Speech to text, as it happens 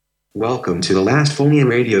Welcome to the last Fonia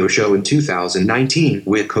radio show in 2019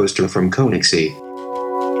 with Costa from Königsee.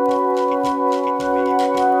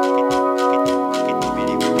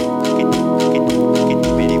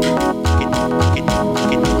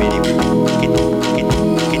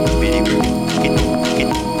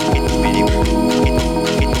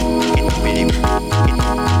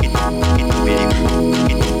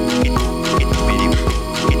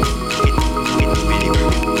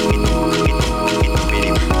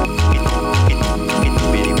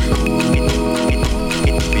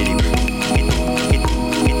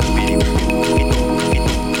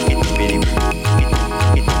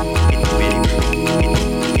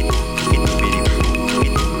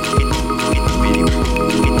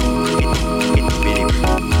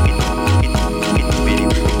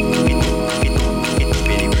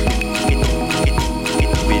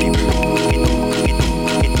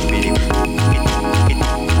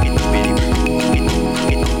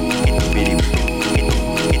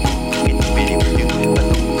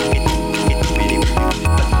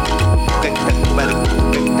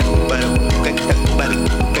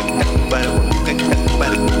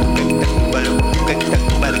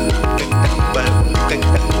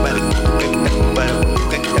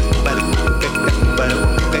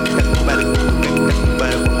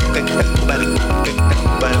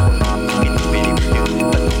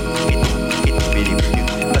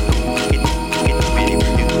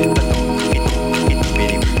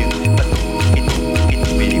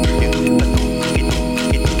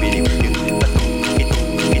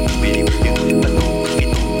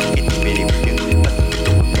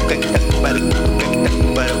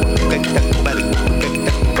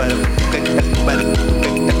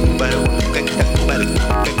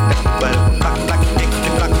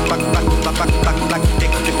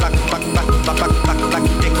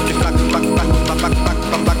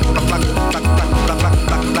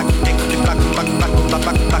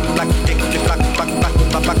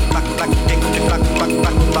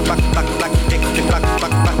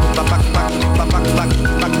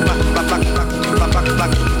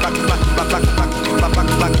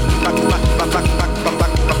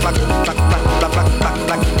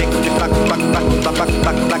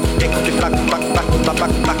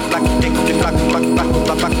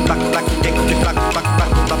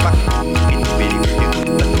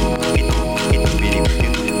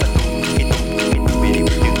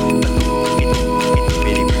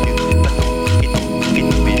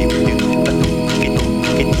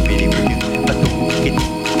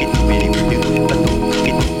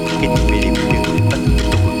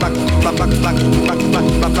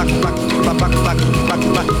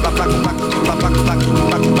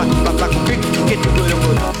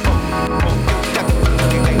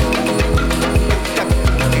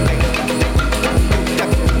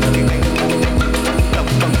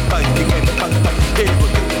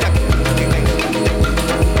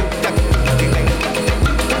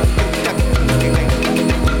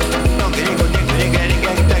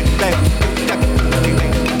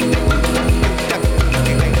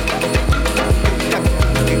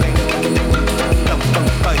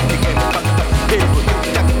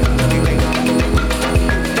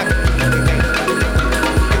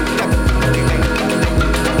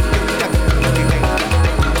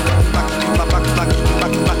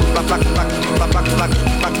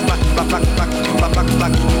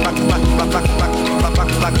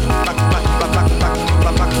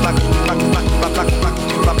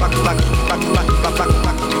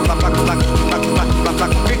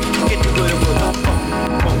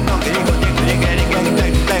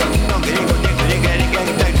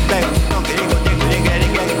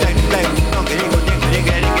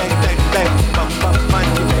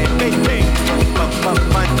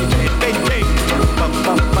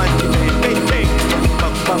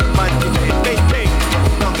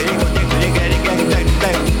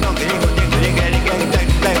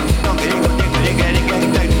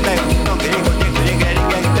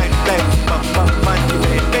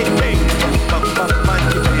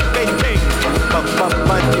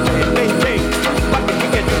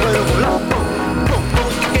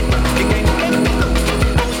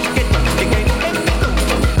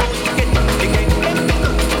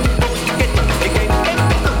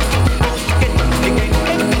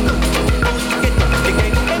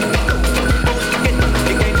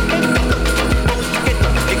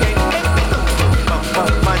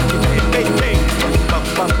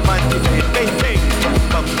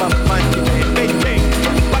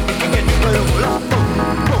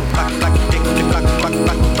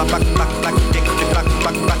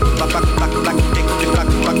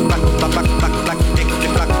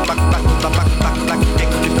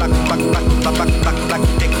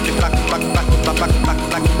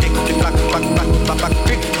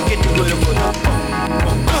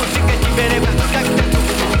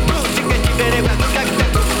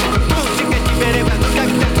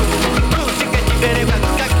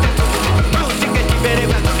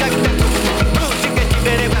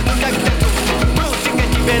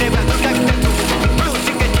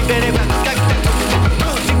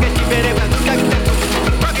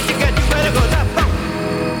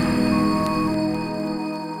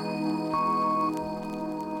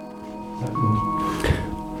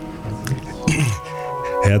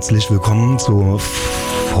 Herzlich willkommen zur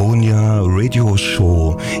Fonia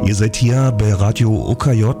Radioshow. Ihr seid hier bei Radio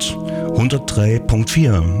OKJ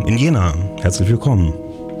 103.4 in Jena. Herzlich willkommen.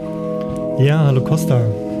 Ja, hallo Costa.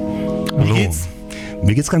 Hallo.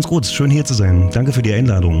 Mir geht's ganz gut. Schön hier zu sein. Danke für die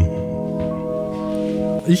Einladung.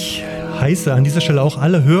 Ich heiße an dieser Stelle auch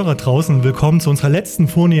alle Hörer draußen willkommen zu unserer letzten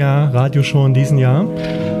Fonia Radioshow in diesem Jahr.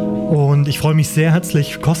 Und ich freue mich sehr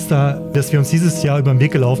herzlich, Costa, dass wir uns dieses Jahr über den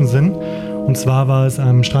Weg gelaufen sind. Und zwar war es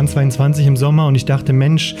am Strand 22 im Sommer und ich dachte,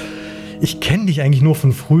 Mensch, ich kenne dich eigentlich nur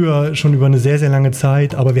von früher, schon über eine sehr, sehr lange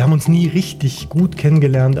Zeit, aber wir haben uns nie richtig gut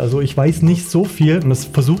kennengelernt. Also ich weiß nicht so viel und das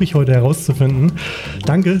versuche ich heute herauszufinden.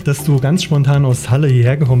 Danke, dass du ganz spontan aus Halle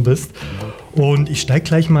hierher gekommen bist. Und ich steige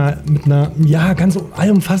gleich mal mit einer ganz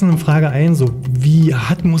allumfassenden Frage ein. So, wie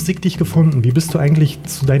hat Musik dich gefunden? Wie bist du eigentlich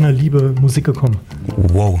zu deiner Liebe Musik gekommen?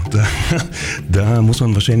 Wow, da muss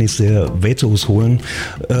man wahrscheinlich sehr weit ausholen.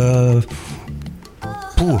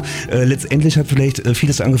 Letztendlich hat vielleicht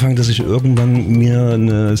vieles angefangen, dass ich irgendwann mir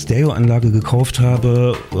eine Stereoanlage gekauft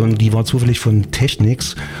habe und die war zufällig von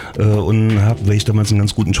Technics und habe, weil ich damals einen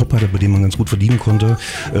ganz guten Job hatte, bei dem man ganz gut verdienen konnte,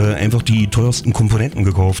 einfach die teuersten Komponenten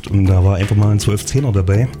gekauft und da war einfach mal ein 12-10er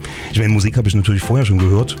dabei. Ich meine, Musik habe ich natürlich vorher schon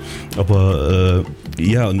gehört, aber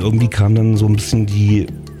und irgendwie kam dann so ein bisschen die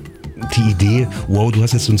Idee, wow, du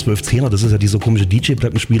hast jetzt so einen 12-10er, das ist ja dieser komische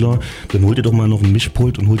DJ-Plattenspieler, dann hol dir doch mal noch ein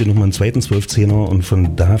Mischpult und hol dir noch mal einen zweiten 12-10er und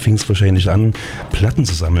von da fing es wahrscheinlich an, Platten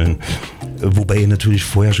zu sammeln. Wobei natürlich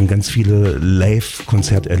vorher schon ganz viele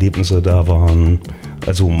Live-Konzerterlebnisse da waren.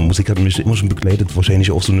 Also Musik hat mich immer schon begleitet,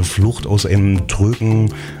 wahrscheinlich auch so eine Flucht aus einem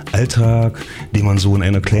trögen Alltag, den man so in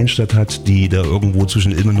einer Kleinstadt hat, die da irgendwo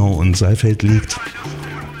zwischen Ilmenau und Saalfeld liegt.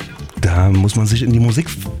 Da muss man sich in die Musik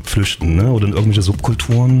flüchten, ne? Oder in irgendwelche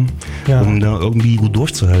Subkulturen, um da irgendwie gut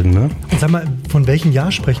durchzuhalten. Ne? Sag mal, von welchem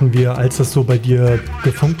Jahr sprechen wir, als das so bei dir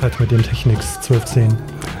gefunkt hat mit dem Technics 1210?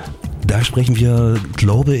 Da sprechen wir,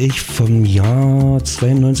 glaube ich, vom Jahr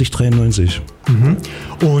 92, 93. Mhm.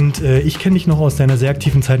 Und ich kenne dich noch aus deiner sehr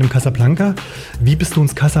aktiven Zeit im Casablanca. Wie bist du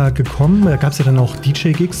ins Casa gekommen? Gab es ja dann auch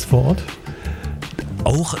DJ-Gigs vor Ort?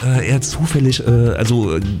 Auch eher zufällig,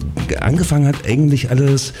 angefangen hat eigentlich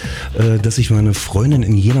alles, dass ich meine Freundin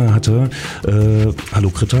in Jena hatte, hallo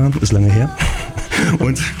Kritta, ist lange her,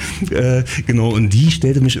 und und die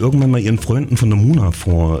stellte mich irgendwann mal ihren Freunden von der Muna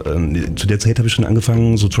vor. Zu der Zeit habe ich schon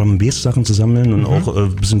angefangen, so Drum-and-Bass-Sachen zu sammeln und auch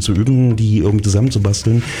ein bisschen zu üben, die irgendwie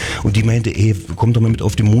zusammenzubasteln, und die meinte, ey, komm doch mal mit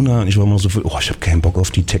auf die Muna, und ich war immer so, ich habe keinen Bock auf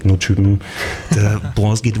die Techno-Typen,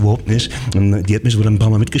 das geht überhaupt nicht, und die hat mich dann ein paar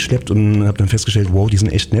Mal mitgeschleppt und habe dann festgestellt, wow, die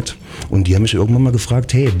sind echt nett. Und die haben mich irgendwann mal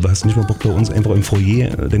gefragt, hey, hast du nicht mal Bock bei uns einfach im Foyer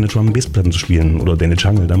deine Drum-and-Bass-Platten zu spielen? Oder deine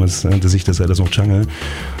Jungle, damals nannte sich das alles noch Jungle.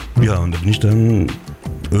 Ja, und da bin ich dann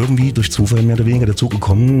irgendwie durch Zufall mehr oder weniger dazu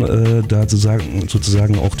gekommen, da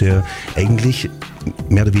sozusagen auch der eigentlich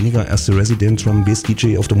mehr oder weniger erste Resident Drum Bass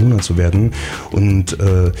DJ auf der Muna zu werden. Und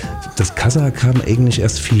das Casa kam eigentlich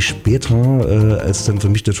erst viel später, als dann für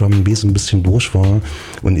mich der Drum Bass ein bisschen durch war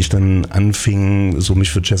und ich dann anfing, so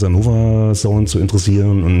mich für Jazzanova Sound zu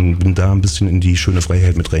interessieren, und bin da ein bisschen in die schöne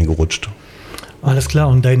Freiheit mit reingerutscht. Alles klar,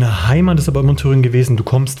 und deine Heimat ist aber immer in Thüringen gewesen. Du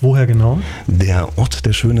kommst woher genau? Der Ort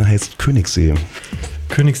der Schöne heißt Königsee.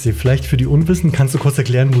 Königsee, vielleicht für die Unwissenden, kannst du kurz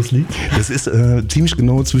erklären, wo es liegt? Das ist ziemlich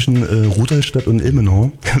genau zwischen Rudolstadt und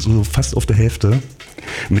Ilmenau, also fast auf der Hälfte,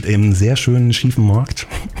 mit einem sehr schönen schiefen Markt.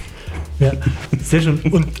 Ja, sehr schön.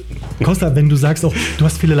 Und Costa, wenn du sagst auch, du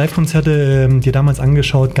hast viele Live-Konzerte dir damals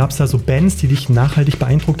angeschaut, gab es da so Bands, die dich nachhaltig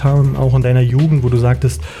beeindruckt haben, auch in deiner Jugend, wo du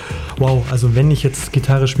sagtest, wow, also wenn ich jetzt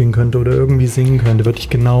Gitarre spielen könnte oder irgendwie singen könnte, würde ich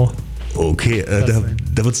genau... Okay,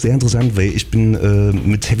 da wird es sehr interessant, weil ich bin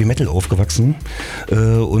mit Heavy Metal aufgewachsen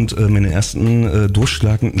und meine ersten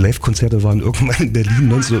durchschlagenden Live-Konzerte waren irgendwann in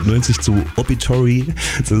Berlin 1990 zu Obituary,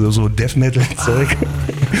 so Death Metal-Zeug.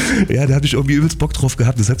 Ja, da hatte ich irgendwie übelst Bock drauf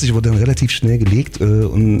gehabt. Das hat sich aber dann relativ schnell gelegt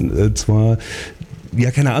und zwar... Ja,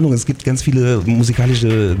 keine Ahnung, es gibt ganz viele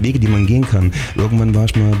musikalische Wege, die man gehen kann. Irgendwann war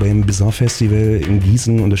ich mal beim Bizarre Festival in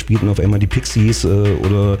Gießen und da spielten auf einmal die Pixies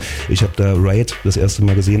oder ich habe da Riot das erste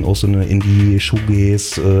Mal gesehen, auch so eine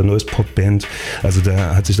Indie-Shoegaze, neues Pop-Band. Also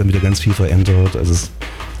da hat sich dann wieder ganz viel verändert. Also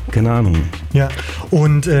keine Ahnung. Ja,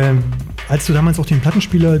 und als du damals auch den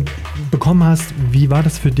Plattenspieler bekommen hast, wie war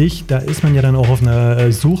das für dich? Da ist man ja dann auch auf einer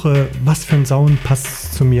Suche, was für ein Sound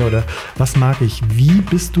passt zu mir oder was mag ich? Wie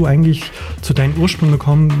bist du eigentlich zu deinen Ursprüngen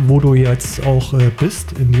gekommen, wo du jetzt auch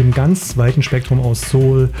bist, in dem ganz weiten Spektrum aus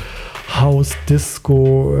Soul, House,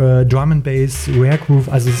 Disco, Drum and Bass, Rare Groove,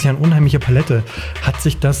 also es ist ja eine unheimliche Palette. Hat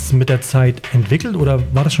sich das mit der Zeit entwickelt oder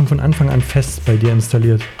war das schon von Anfang an fest bei dir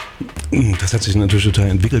installiert? Das hat sich natürlich total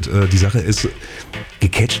entwickelt. Die Sache ist,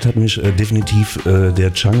 gecatcht hat mich definitiv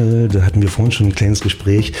der Jungle. Da hatten wir vorhin schon ein kleines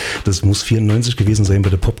Gespräch. Das muss 94 gewesen sein bei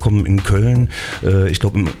der Popcom in Köln. Ich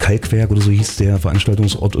glaube im Kalkwerk oder so hieß der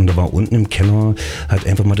Veranstaltungsort. Und da war unten im Keller, hat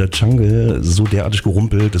einfach mal der Jungle so derartig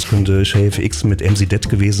gerumpelt. Das könnte ShayFX mit MC Det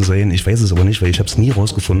gewesen sein. Ich weiß es aber nicht, weil ich habe es nie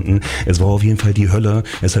rausgefunden. Es war auf jeden Fall die Hölle.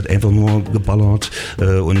 Es hat einfach nur geballert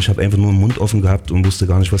und ich habe einfach nur den Mund offen gehabt und wusste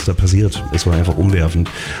gar nicht, was da passiert. Es war einfach umwerfend.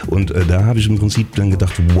 Und da habe ich im Prinzip dann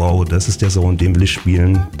gedacht, wow, das ist der Sound, den will ich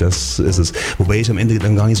spielen, das ist es. Wobei ich am Ende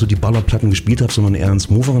dann gar nicht so die Ballerplatten gespielt habe, sondern eher einen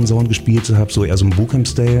smootheren Sound gespielt habe, so eher so ein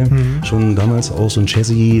Bootcamp-Style, schon damals auch so ein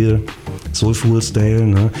Jazzy, Soulful-Style,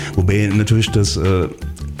 ne? Wobei natürlich das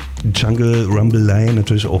Jungle Rumbleei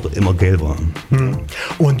natürlich auch immer geil war.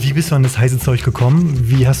 Und wie bist du an das heiße Zeug gekommen?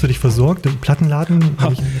 Wie hast du dich versorgt? Im Plattenladen?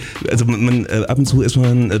 Also ab und zu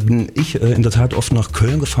bin ich in der Tat oft nach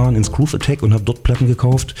Köln gefahren ins Groove Attack und habe dort Platten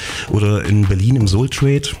gekauft oder in Berlin im Soul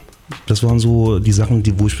Trade. Das waren so die Sachen,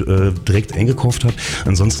 wo ich direkt eingekauft habe.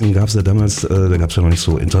 Ansonsten gab es ja damals, da gab es ja noch nicht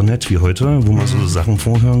so Internet wie heute, wo man so Sachen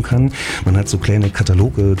vorhören kann. Man hat so kleine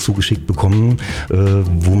Kataloge zugeschickt bekommen,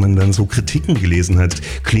 wo man dann so Kritiken gelesen hat.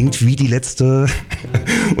 Klingt wie die letzte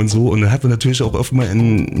und so. Und da hat man natürlich auch oft mal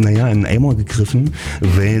in einen Eimer gegriffen,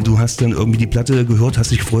 weil du hast dann irgendwie die Platte gehört,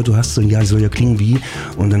 hast dich gefreut, du hast so, ja, soll ja klingen wie.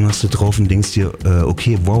 Und dann hast du drauf und denkst dir,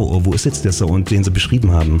 okay, wow, wo ist jetzt der Sound, den sie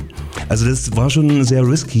beschrieben haben? Also das war schon sehr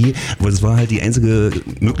risky, weil es war halt die einzige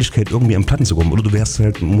Möglichkeit, irgendwie an Platten zu kommen. Oder du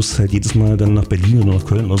musst halt jedes Mal dann nach Berlin oder nach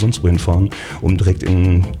Köln oder sonst wohin fahren, um direkt in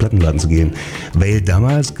den Plattenladen zu gehen. Weil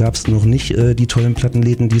damals gab es noch nicht die tollen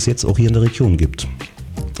Plattenläden, die es jetzt auch hier in der Region gibt.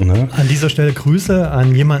 Ne? An dieser Stelle Grüße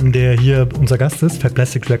an jemanden, der hier unser Gast ist, Fat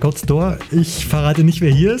Plastic Record Store. Ich verrate nicht,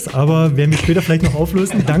 wer hier ist, aber werden wir später vielleicht noch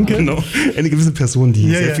auflösen. Danke. Genau, eine gewisse Person,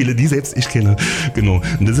 die viele, die selbst ich kenne. Genau.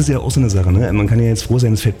 Und das ist ja auch so eine Sache. Ne? Man kann ja jetzt froh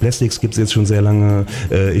sein, das Fat Plastics gibt es jetzt schon sehr lange.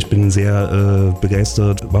 Ich bin sehr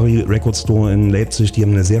begeistert. Vari Record Store in Leipzig, die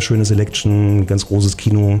haben eine sehr schöne Selection, ganz großes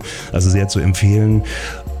Kino, also sehr zu empfehlen.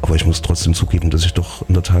 Aber ich muss trotzdem zugeben, dass ich doch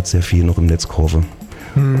in der Tat sehr viel noch im Netz kaufe.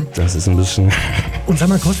 Das ist ein bisschen... Und sag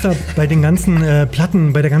mal, Costa, bei der ganzen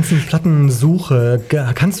Plattensuche,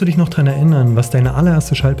 kannst du dich noch daran erinnern, was deine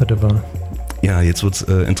allererste Schallplatte war? Ja, jetzt wird's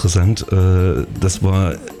interessant. Das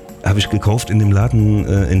habe ich gekauft in dem Laden,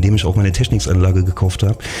 in dem ich auch meine Technics-Anlage gekauft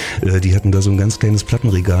habe. Die hatten da so ein ganz kleines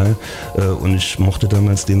Plattenregal und ich mochte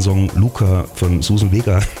damals den Song Luca von Susan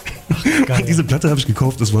Vega. Ach, diese Platte habe ich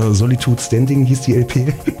gekauft, das war Solitude Standing, hieß die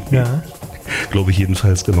LP. Ja. Glaube ich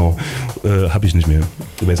jedenfalls, genau. Habe ich nicht mehr.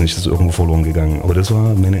 Ich weiß nicht, das ist irgendwo verloren gegangen. Aber das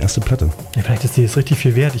war meine erste Platte. Ja, vielleicht ist die jetzt richtig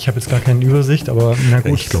viel wert. Ich habe jetzt gar keine Übersicht, aber na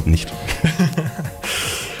gut. Ich glaube nicht.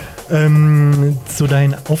 Zu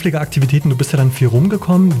deinen Auflegeraktivitäten, du bist ja dann viel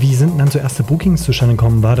rumgekommen. Wie sind dann so erste Bookings zustande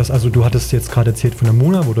gekommen? War das, also du hattest jetzt gerade erzählt von der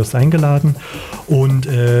Mona, wo du hast eingeladen und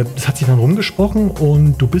das hat sich dann rumgesprochen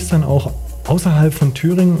und du bist dann auch außerhalb von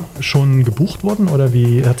Thüringen schon gebucht worden oder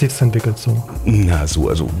wie hat sich das entwickelt so? Na, so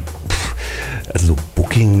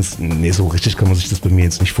Bookings, nee, so richtig kann man sich das bei mir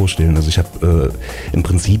jetzt nicht vorstellen. Also ich habe im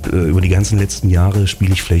Prinzip über die ganzen letzten Jahre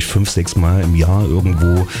spiele ich vielleicht 5-6 Mal im Jahr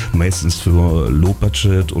irgendwo, meistens für Low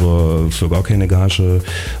Budget oder für gar keine Gage.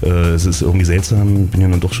 Es ist irgendwie seltsam, bin ja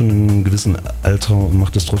dann doch schon in einem gewissen Alter und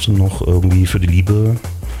mache das trotzdem noch irgendwie für die Liebe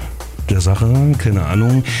der Sache, keine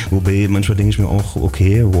Ahnung. Wobei manchmal denke ich mir auch,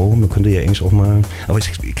 okay, wow, man könnte ja eigentlich auch mal, aber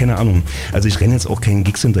keine Ahnung. Also ich renne jetzt auch keinen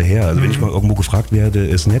Gigs hinterher. Also wenn ich mal irgendwo gefragt werde,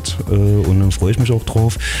 ist nett und dann freue ich mich auch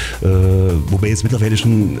drauf. Wobei jetzt mittlerweile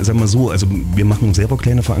schon, sagen wir mal so, also wir machen selber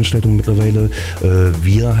kleine Veranstaltungen mittlerweile.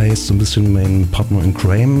 Wir heißt so ein bisschen mein Partner in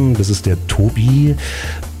Crime, das ist der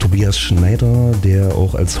Tobias Schneider, der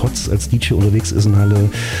auch als Hotz, als DJ unterwegs ist in Halle,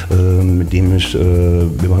 mit dem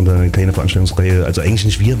wir machen da eine kleine Veranstaltungsreihe, also eigentlich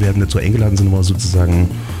nicht wir werden dazu eingeladen, sind aber sozusagen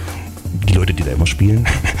die Leute, die da immer spielen.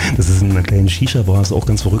 Das ist in einer kleinen Shisha-Bar, ist auch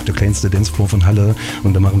ganz verrückt, der kleinste Dancefloor von Halle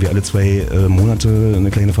und da machen wir alle 2 Monate eine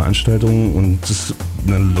kleine Veranstaltung und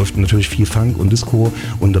dann läuft natürlich viel Funk und Disco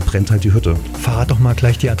und da brennt halt die Hütte. Verrat doch mal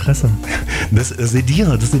gleich die Adresse. Das seht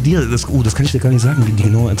ihr, das kann ich dir gar nicht sagen, wie die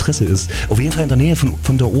genaue Adresse ist. Auf jeden Fall in der Nähe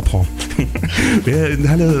von der Oper. Wer in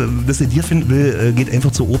Halle das Sedir finden will, geht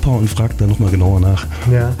einfach zur Oper und fragt da nochmal genauer nach.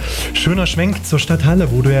 Ja, schöner Schwenk zur Stadt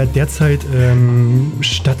Halle, wo du ja derzeit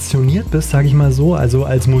stationiert bist, sage ich mal so, also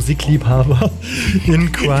als Musikliebhaber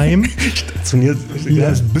in Crime. Stationiert, ja,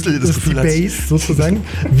 ein bisschen das Gefühl ist die Bass sozusagen.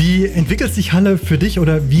 Wie entwickelt sich Halle für dich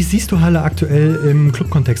oder wie siehst du Halle aktuell im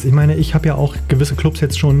Clubkontext? Ich meine, ich habe ja auch gewisse Clubs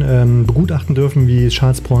jetzt schon begutachten dürfen, wie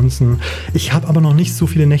Charles Bronson. Ich habe aber noch nicht so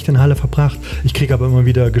viele Nächte in Halle verbracht. Ich kriege aber immer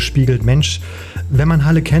wieder gespiegelt, Mensch, wenn man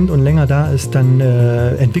Halle kennt und länger da ist, dann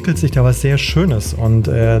entwickelt sich da was sehr Schönes und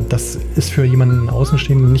das ist für jemanden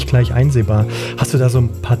Außenstehenden nicht gleich einsehbar. Hast du da so ein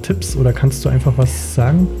paar Tipps oder kannst du einfach was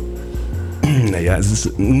sagen? Naja, es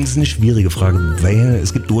ist eine schwierige Frage, weil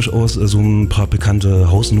es gibt durchaus so ein paar bekannte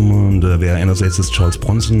Hausnummern. Da wäre einerseits das Charles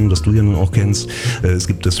Bronson, das du ja nun auch kennst. Es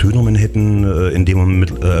gibt das Höhner Manhattan, in dem man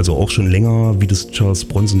also auch schon länger, wie das Charles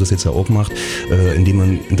Bronson das jetzt ja auch macht,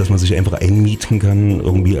 dass man sich einfach einmieten kann,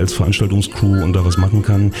 irgendwie als Veranstaltungscrew und da was machen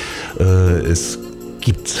kann. Es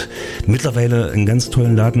gibt mittlerweile einen ganz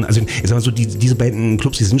tollen Laden. Also ich sag mal so, diese beiden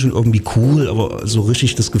Clubs, die sind schon irgendwie cool, aber so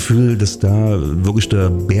richtig das Gefühl, dass da wirklich der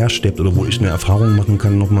Bär steppt oder wo ich eine Erfahrung machen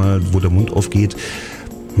kann nochmal, wo der Mund aufgeht,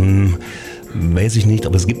 weiß ich nicht.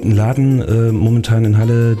 Aber es gibt einen Laden momentan in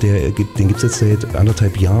Halle, den gibt es jetzt seit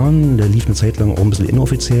 1,5 Jahren. Der lief eine Zeit lang auch ein bisschen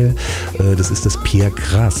inoffiziell. Das ist das Pierre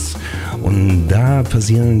Grass. Und da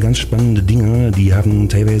passieren ganz spannende Dinge. Die haben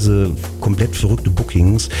teilweise komplett verrückte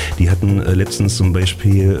Bookings. Die hatten letztens zum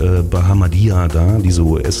Beispiel Bahamadia da, diese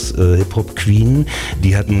US-Hip-Hop-Queen.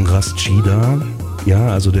 Die hatten Rastchi da. Ja,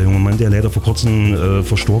 also der junge Mann, der leider vor kurzem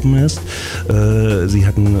verstorben ist. Sie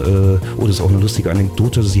hatten, das ist auch eine lustige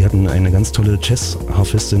Anekdote, sie hatten eine ganz tolle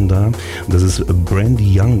Jazz-Harfistin da. Das ist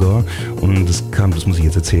Brandy Younger und das muss ich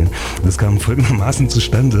jetzt erzählen, das kam folgendermaßen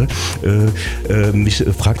zustande. Mich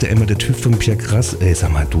fragte einmal der Typ von Pierre Grass,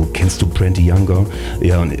 sag mal, kennst du Brandy Younger?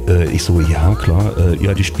 Ja, und ich so, ja, klar,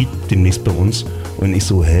 ja, die spielt demnächst bei uns. Und ich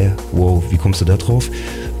so, wow, wie kommst du da drauf?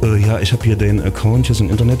 Ja, ich habe hier deinen Account, hier ist ein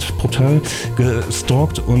Internetportal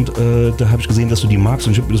gestalkt und da habe ich gesehen, dass du die magst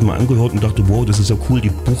und ich habe mir das mal angehört und dachte, wow, das ist ja cool, die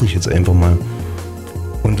buche ich jetzt einfach mal.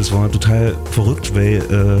 Und das war total verrückt,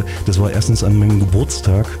 weil das war erstens an meinem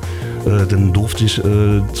Geburtstag, dann durfte ich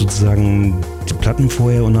sozusagen die Platten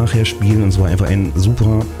vorher und nachher spielen und es war einfach ein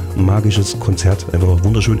super magisches Konzert, einfach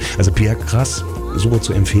wunderschön. Also Pierre Grass, super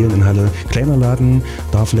zu empfehlen in Halle. Kleiner Laden,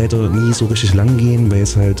 darf leider nie so richtig lang gehen, weil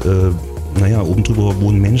es halt oben drüber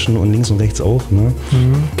wohnen Menschen und links und rechts auch. Ne?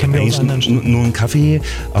 Kennen wir aus anderen Städten. Nur ein Kaffee,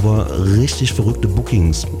 aber richtig verrückte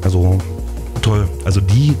Bookings. Also toll. Also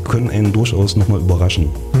die können einen durchaus nochmal überraschen.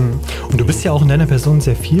 Und du bist ja auch in deiner Person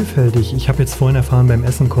sehr vielfältig. Ich habe jetzt vorhin erfahren beim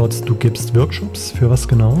Essen kurz, du gibst Workshops. Für was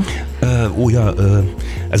genau?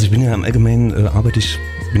 Also ich bin ja im Allgemeinen,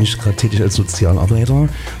 bin ich gerade tätig als Sozialarbeiter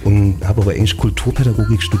und habe aber eigentlich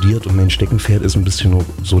Kulturpädagogik studiert und mein Steckenpferd ist ein bisschen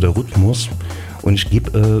so der Rhythmus. Und ich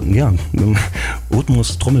gebe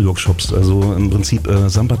Rhythmus-Trommel-Workshops, also im Prinzip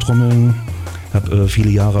Samba-Trommeln. Habe viele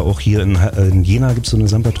Jahre auch hier in Jena gibt es so eine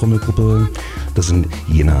Samba-Trommelgruppe. Das sind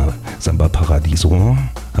Jena Samba Paradiso.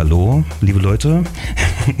 Hallo, liebe Leute.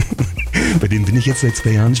 Bei denen bin ich jetzt seit 2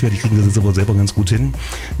 Jahren nicht mehr. Die kriegen das jetzt aber selber ganz gut hin.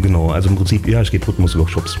 Genau, also im Prinzip, ja, ich gebe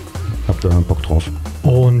Rhythmus-Workshops. Hab da Bock drauf.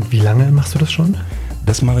 Und wie lange machst du das schon?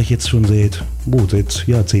 Das mache ich jetzt schon seit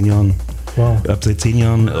 10 Jahren. Wow. Ich habe seit 10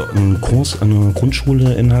 Jahren einen Kurs an einer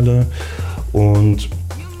Grundschule in Halle und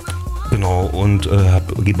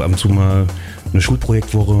gebe ab und zu mal eine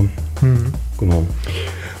Schulprojektwoche. Genau.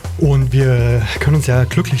 Und wir können uns ja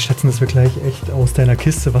glücklich schätzen, dass wir gleich echt aus deiner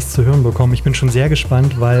Kiste was zu hören bekommen. Ich bin schon sehr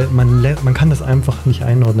gespannt, weil man kann das einfach nicht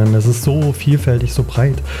einordnen. Das ist so vielfältig, so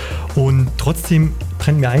breit. Und trotzdem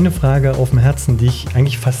brennt mir eine Frage auf dem Herzen, die ich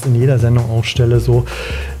eigentlich fast in jeder Sendung auch stelle. So,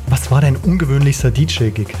 was war dein ungewöhnlichster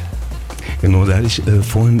DJ-Gig? Genau, da hatte ich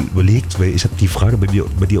vorhin überlegt, weil ich habe die Frage bei dir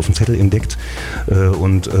auf dem Zettel entdeckt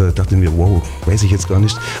und dachte mir, wow, weiß ich jetzt gar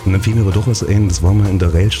nicht. Und dann fiel mir aber doch was ein, das war mal in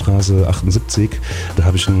der Railstraße 78, da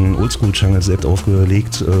habe ich ein Oldschool-Jungle-Set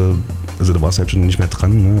aufgelegt, also da war es halt schon nicht mehr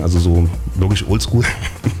dran, ne? Also so wirklich Oldschool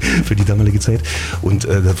für die damalige Zeit. Und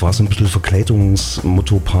da war so ein bisschen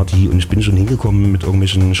Verkleidungsmotto-Party und ich bin schon hingekommen mit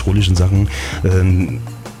irgendwelchen schrulligen Sachen.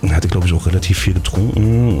 Hatte, glaube ich, auch relativ viel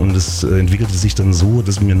getrunken und es entwickelte sich dann so,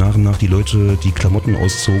 dass mir nach und nach die Leute die Klamotten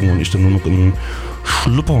auszogen und ich dann nur noch im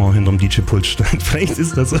Schlüpper hinterm DJ-Pult stand. Vielleicht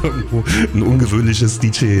ist das irgendwo ein ungewöhnliches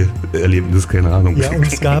DJ-Erlebnis, keine Ahnung. Ja, und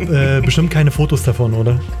es gab bestimmt keine Fotos davon,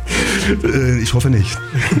 oder? Ich hoffe nicht.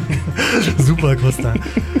 Super, Costa.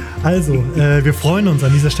 Also, wir freuen uns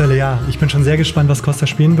an dieser Stelle, ja. Ich bin schon sehr gespannt, was Costa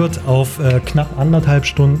spielen wird. Auf knapp 1,5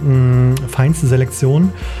 Stunden feinste Selektion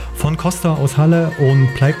von Costa aus Halle und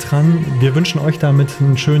bleibt dran. Wir wünschen euch damit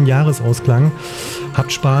einen schönen Jahresausklang.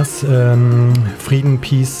 Habt Spaß, Frieden,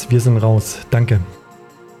 Peace, wir sind raus. Danke.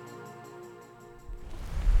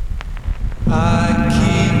 I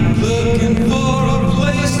keep looking for a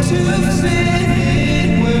place to fit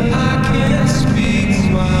in where I can speak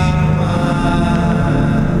my mind.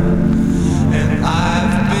 And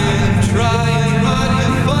I've been trying hard to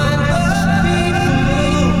find the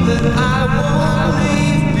people that I won't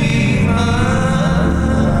leave behind.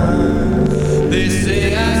 They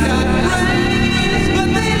say I got brains, but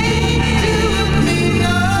they need to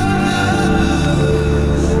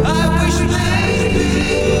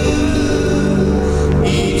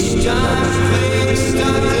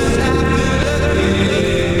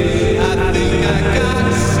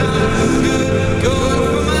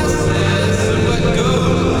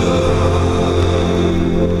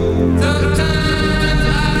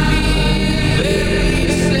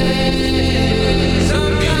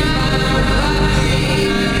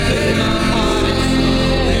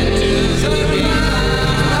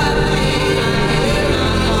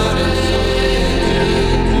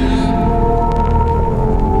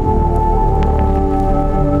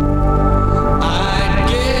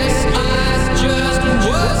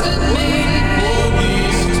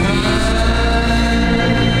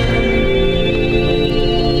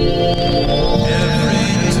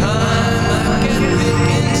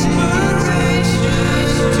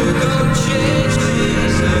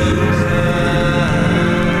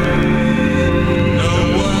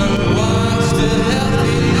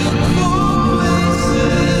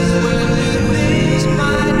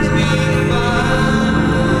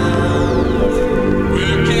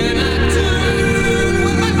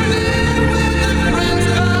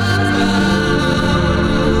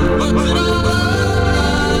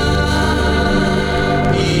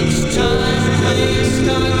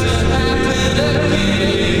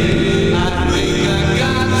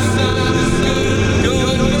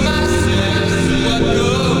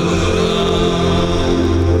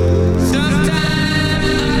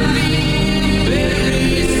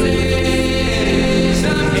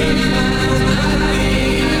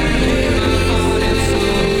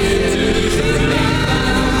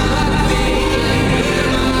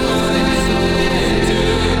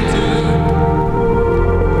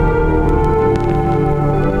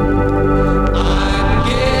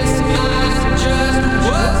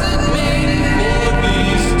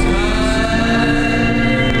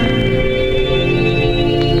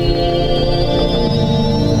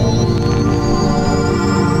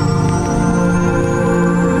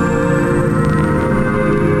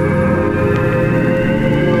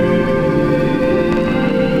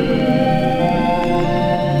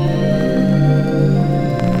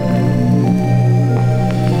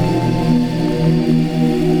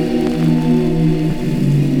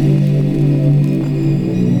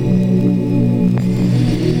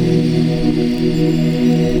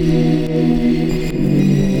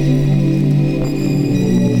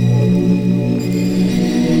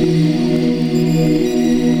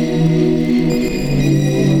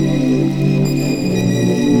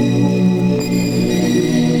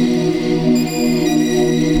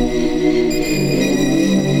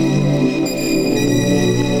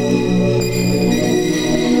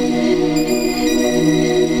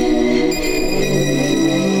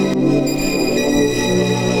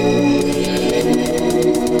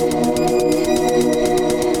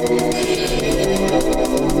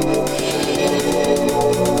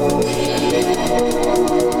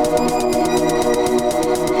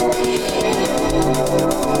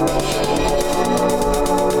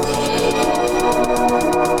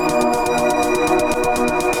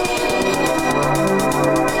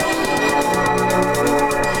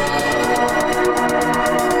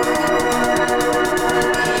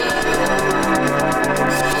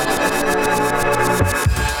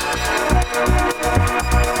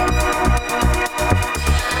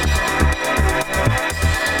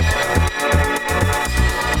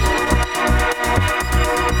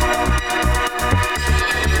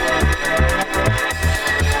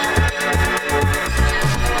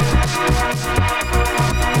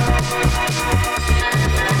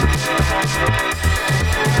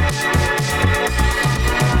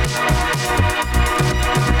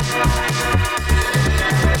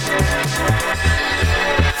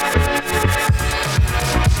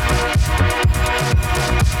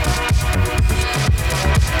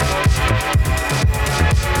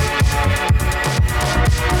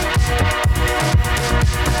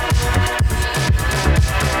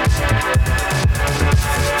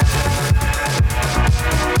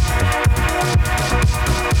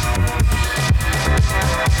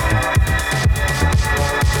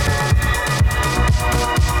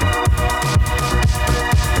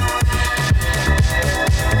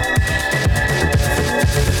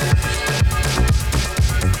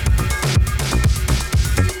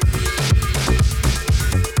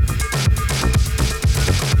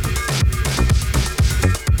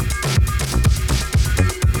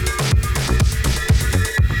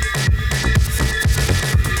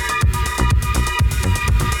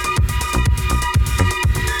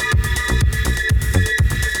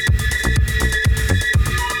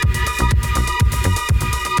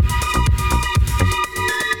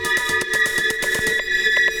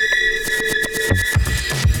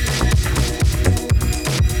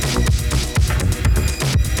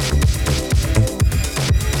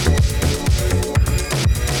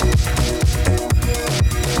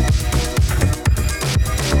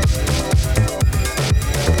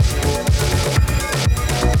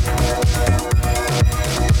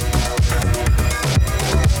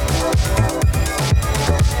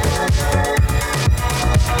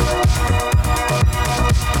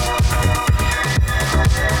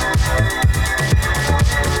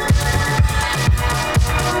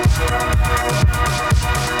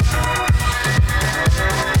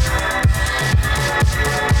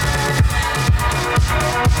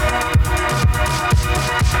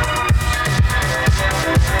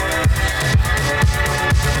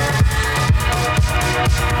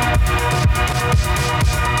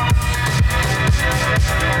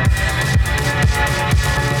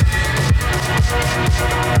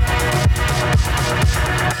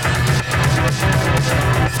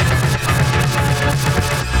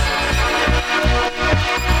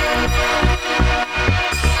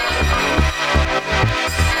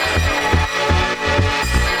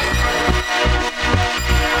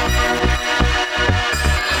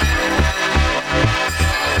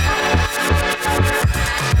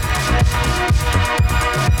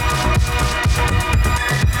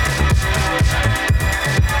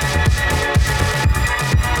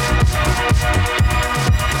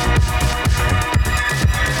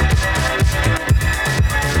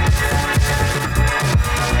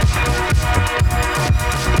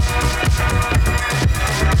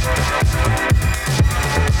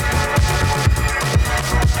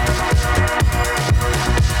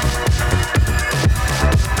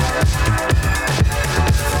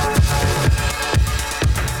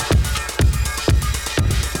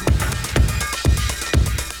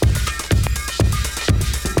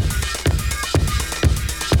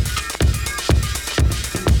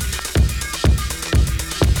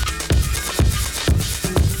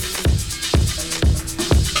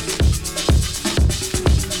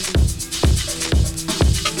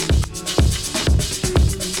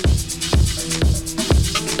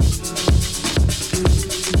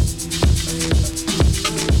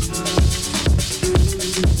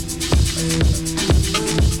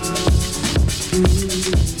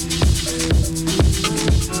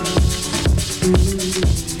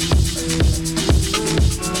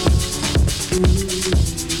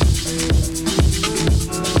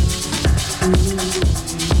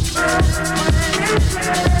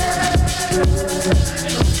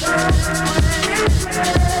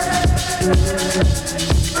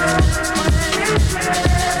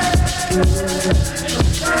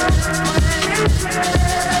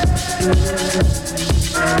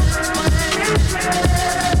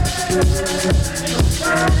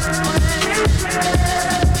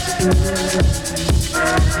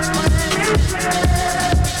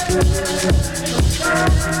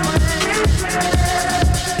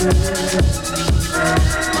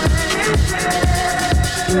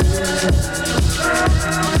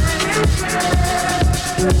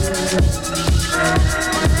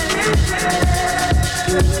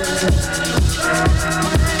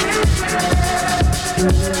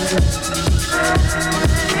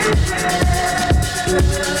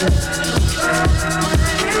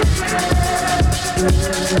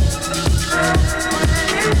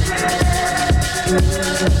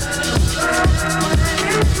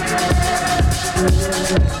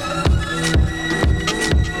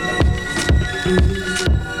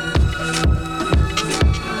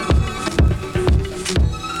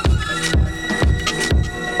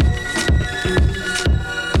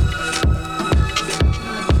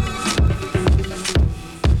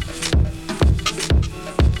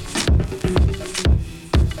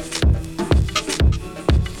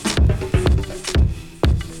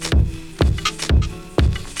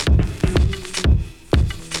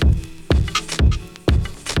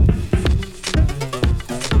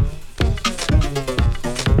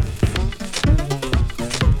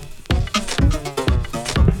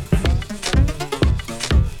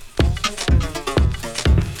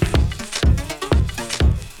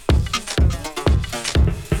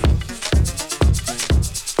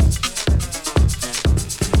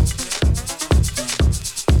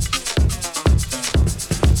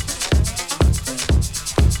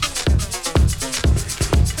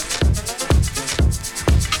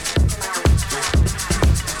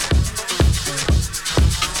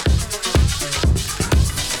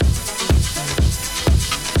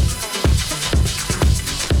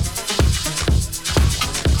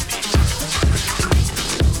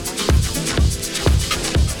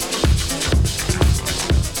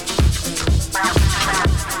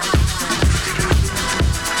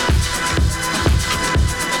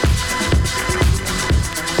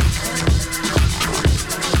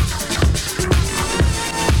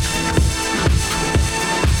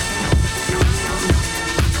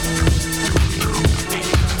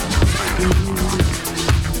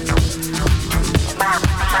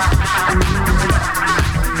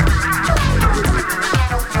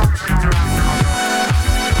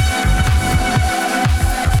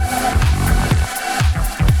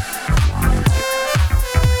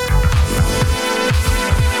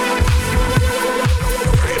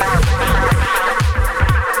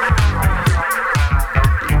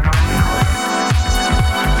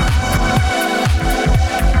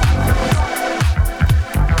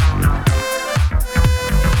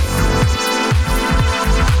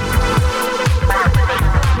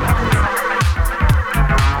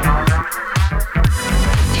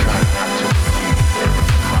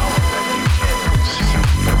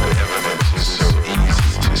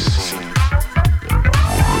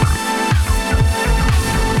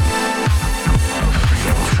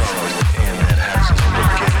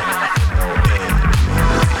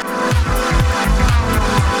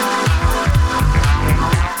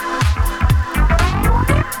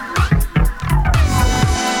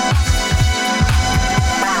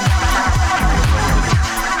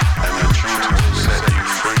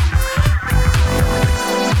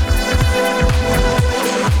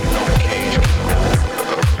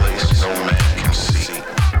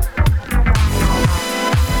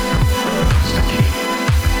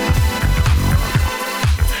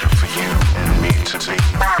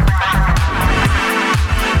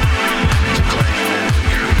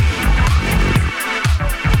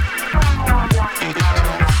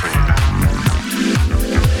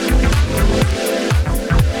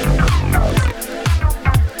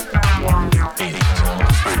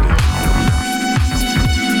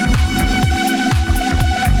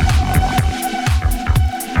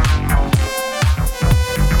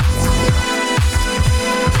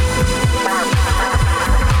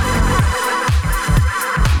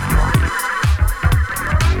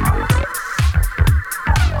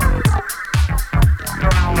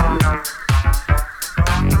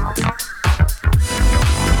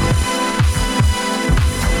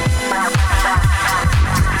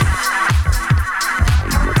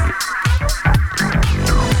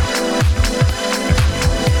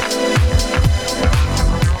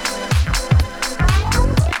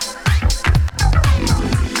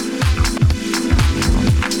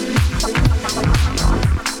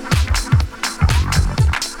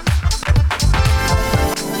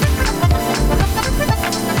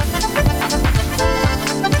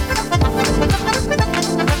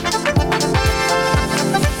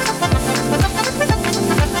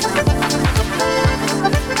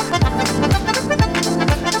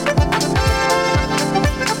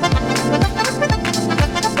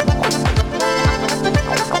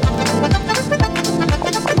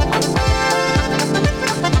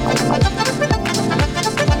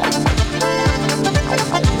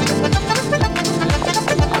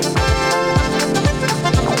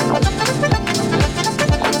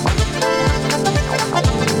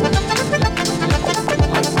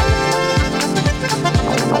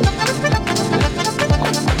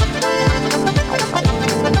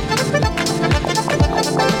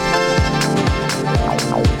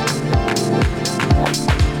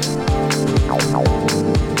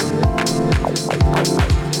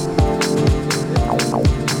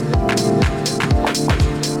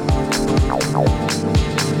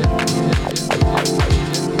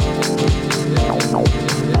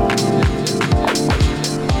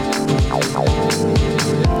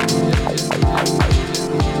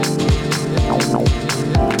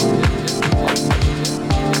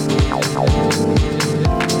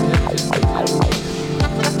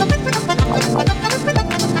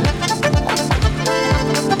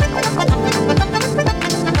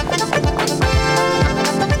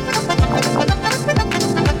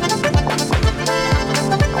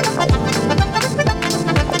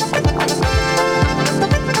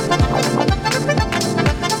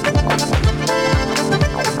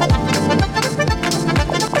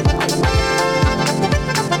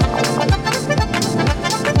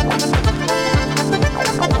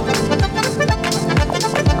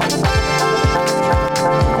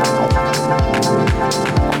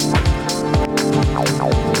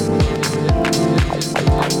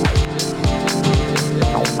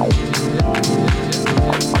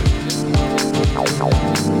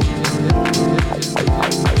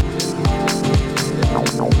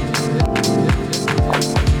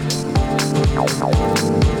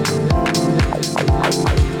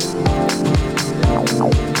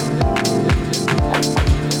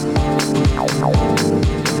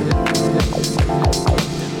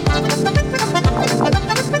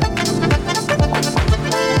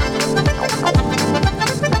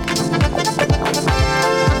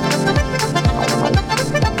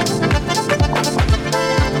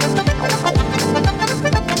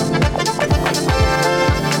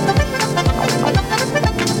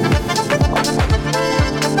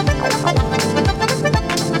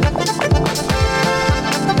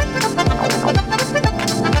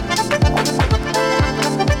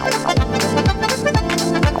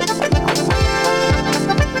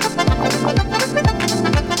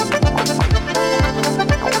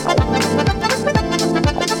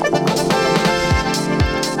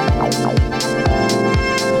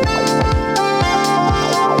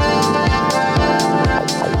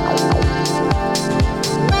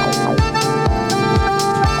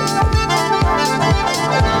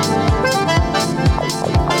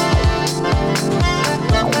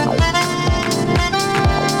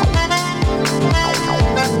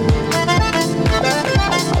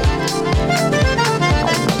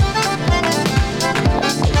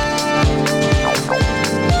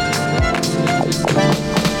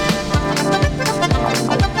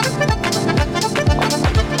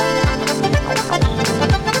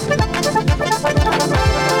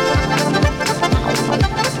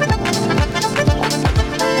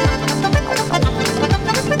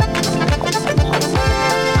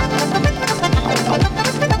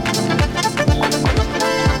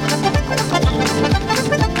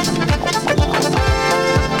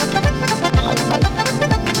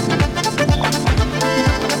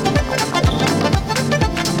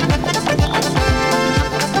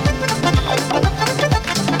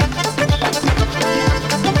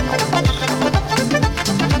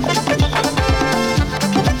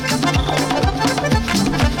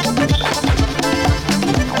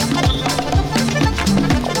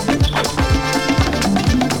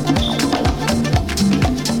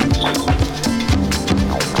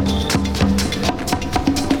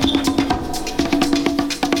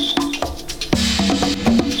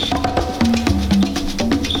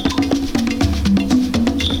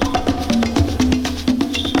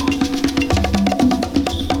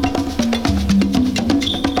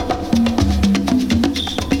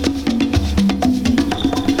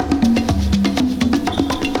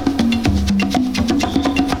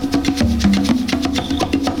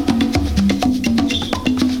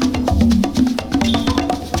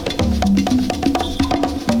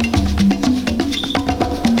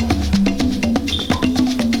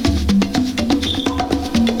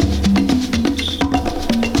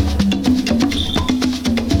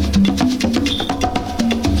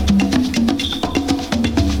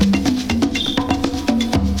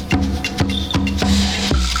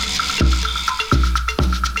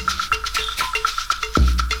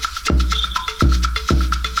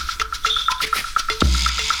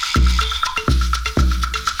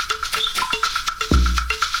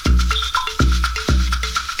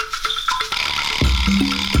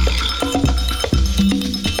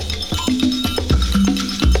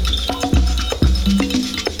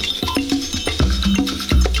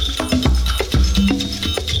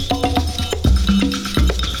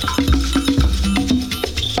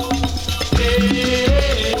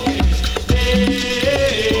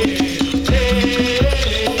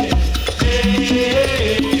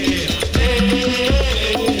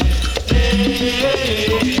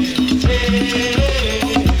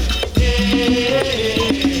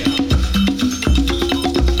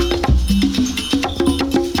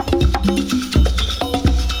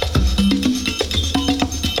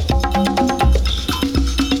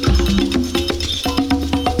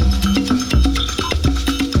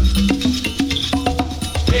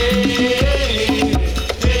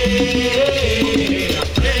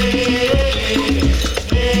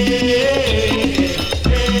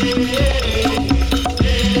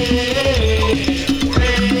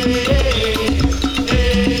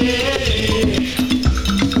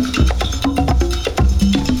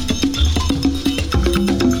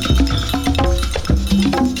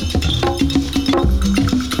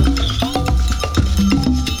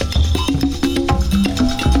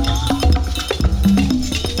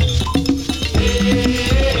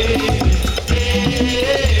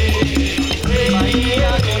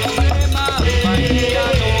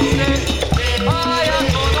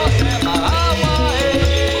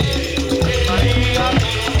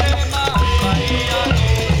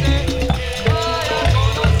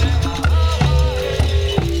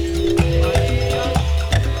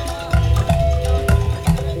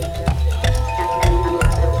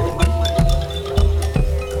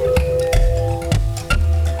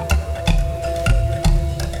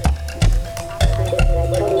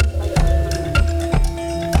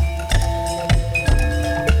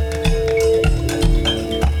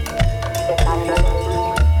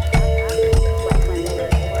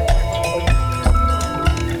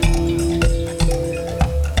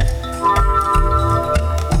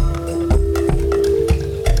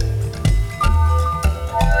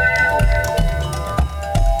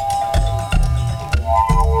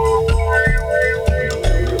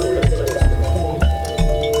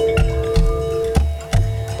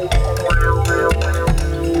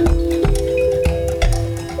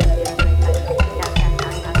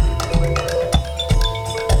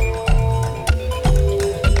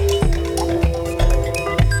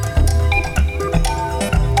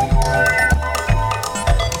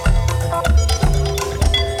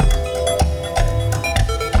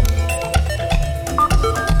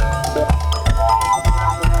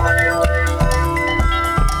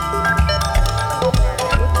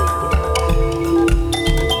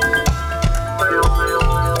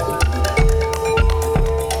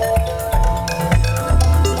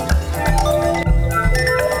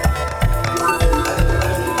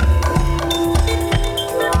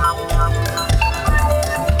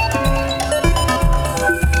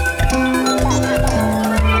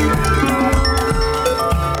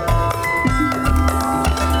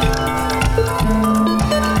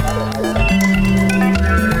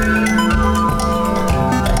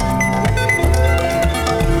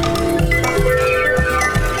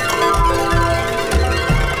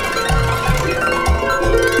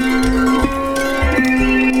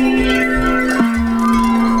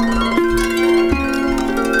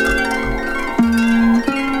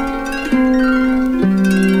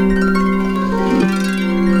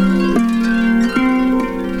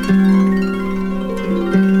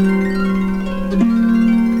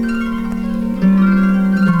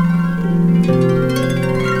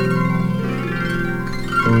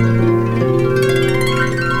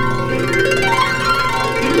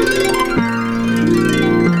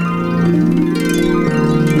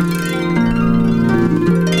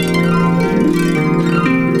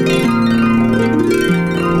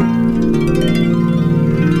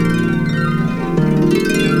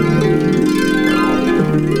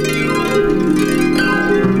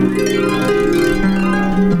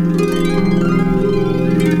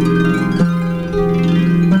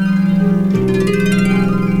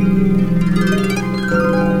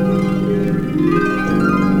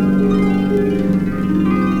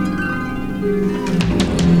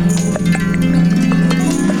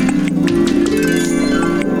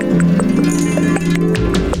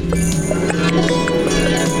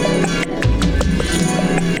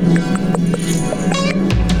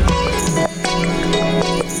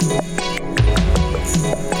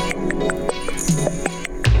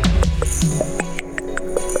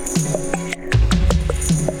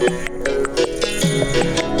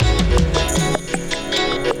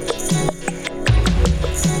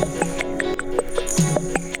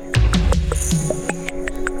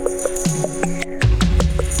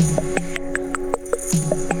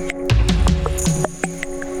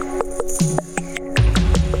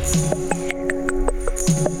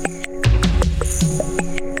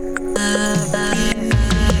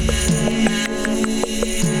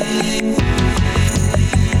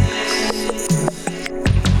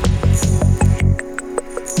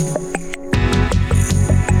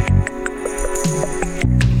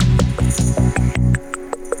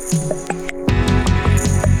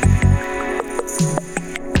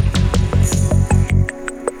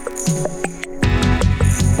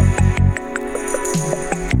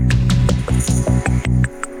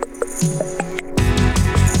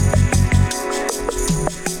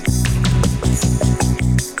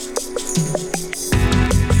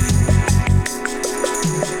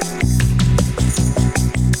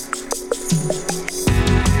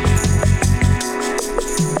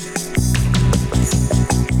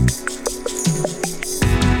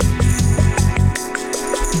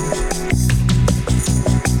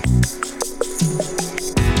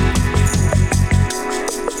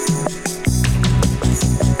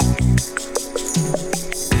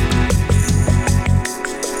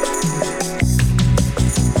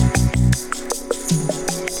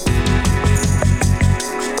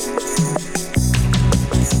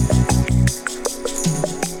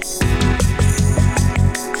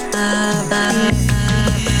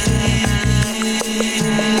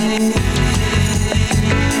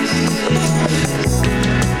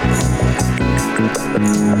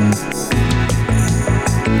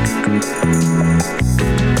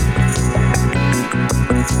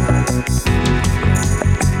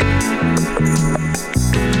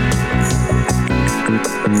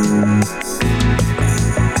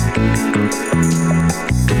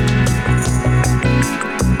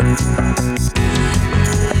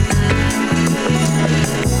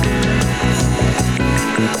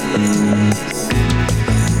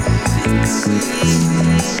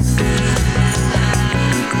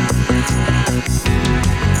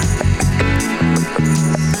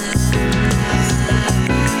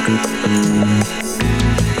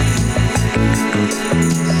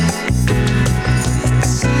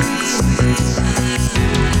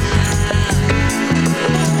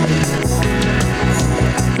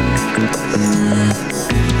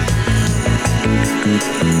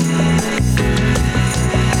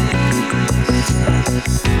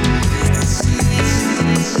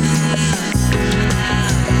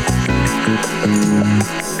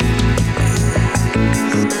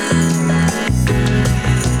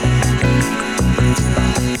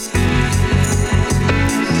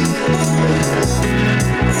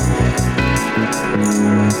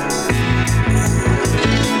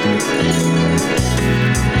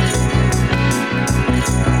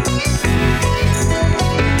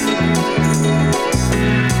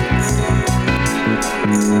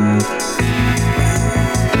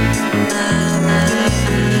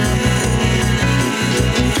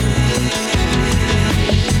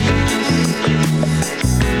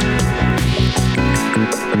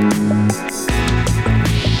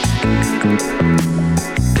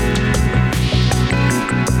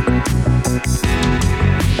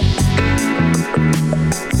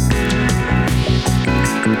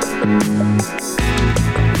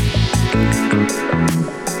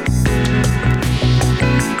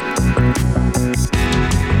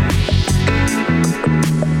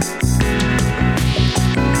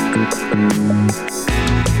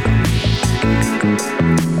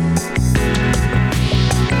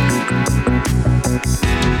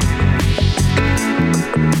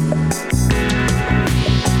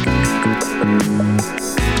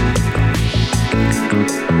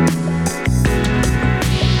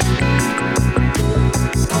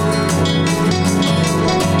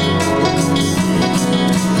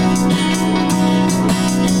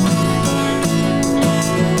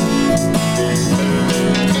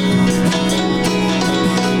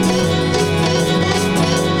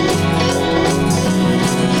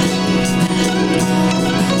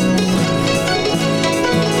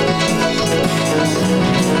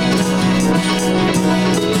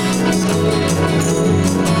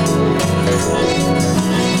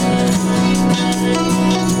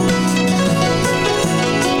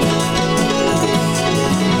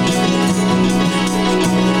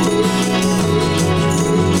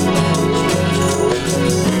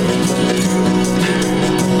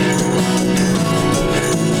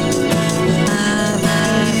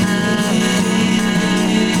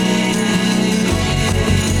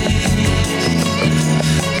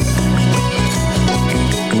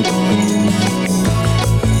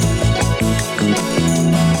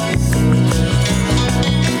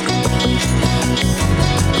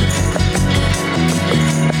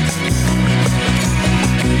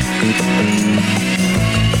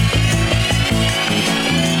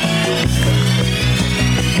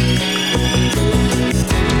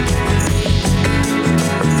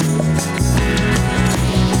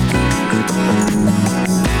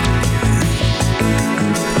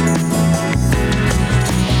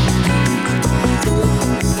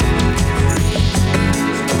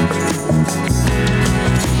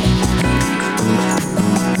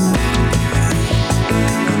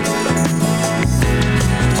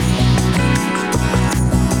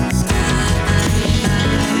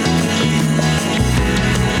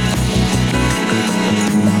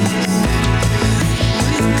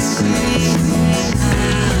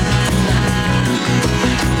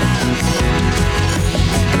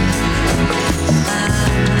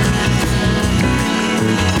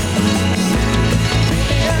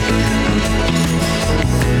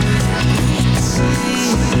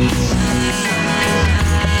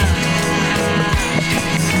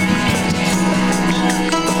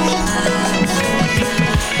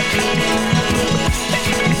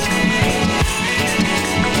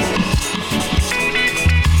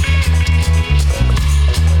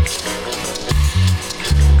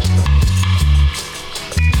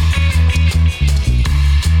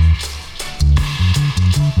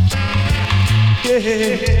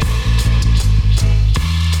day.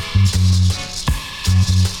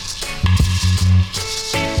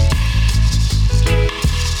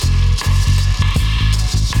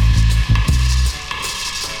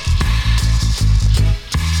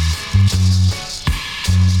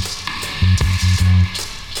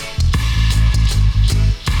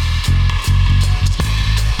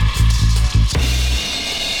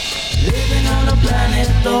 Living on a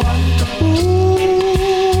planet Dawn.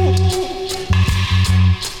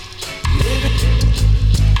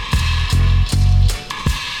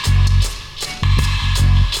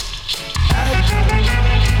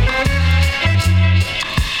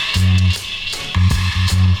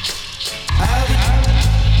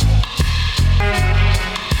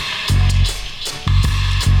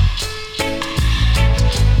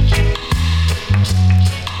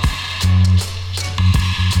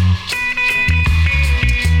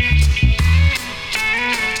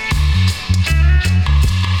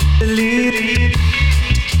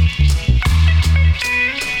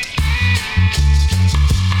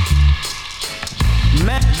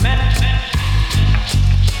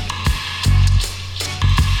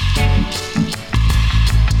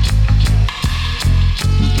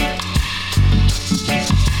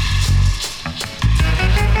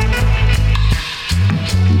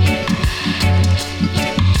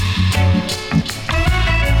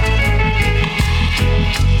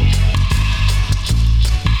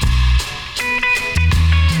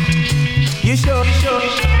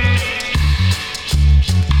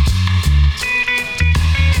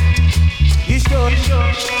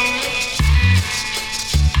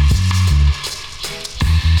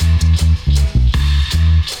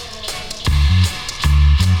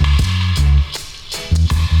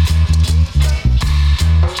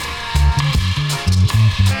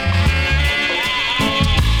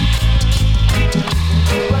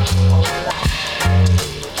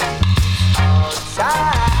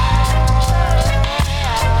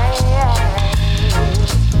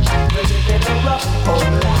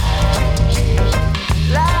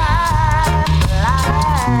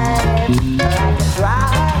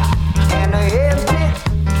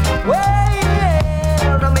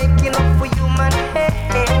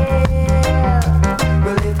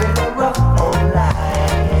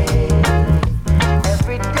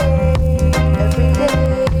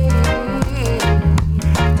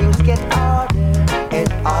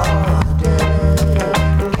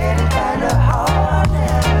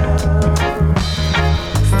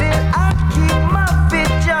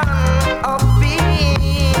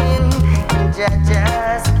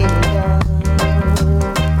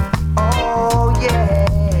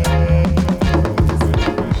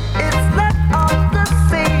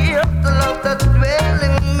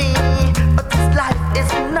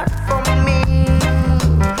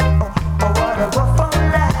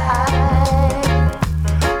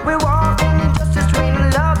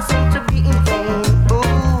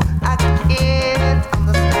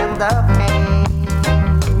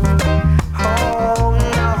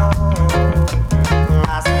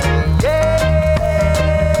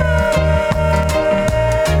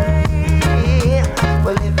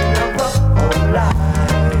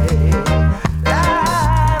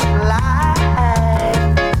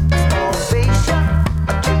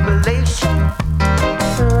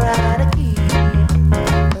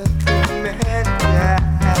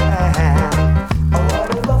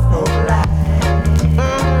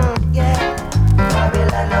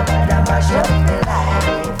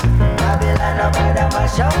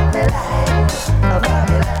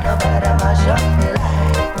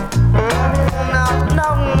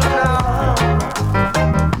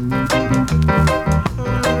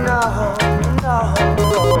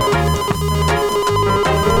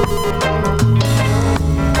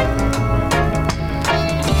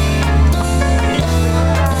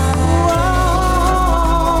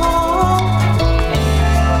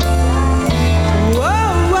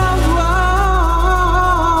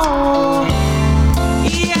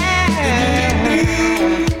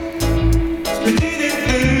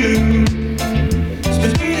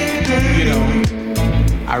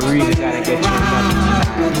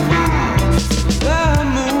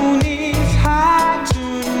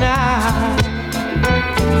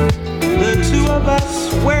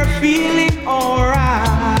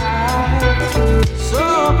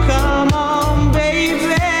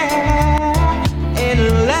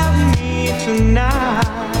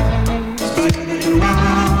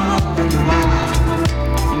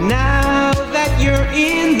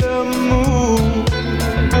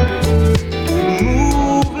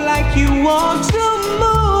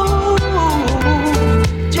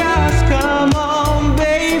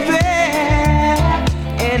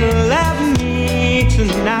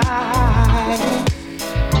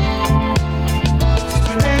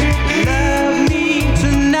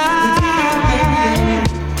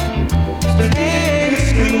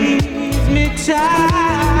 Come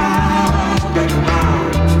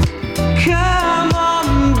on,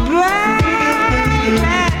 baby,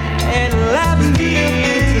 and love me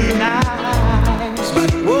tonight.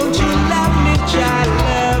 Won't you love me, child?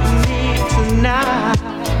 Love me tonight.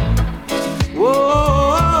 Whoa.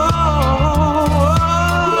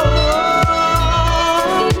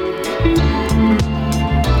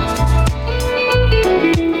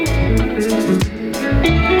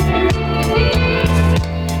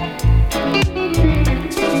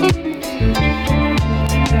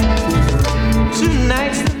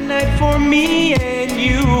 Tonight's the night for me and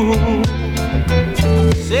you.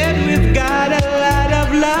 Said we've got a lot of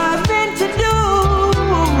loving to do.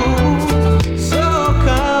 So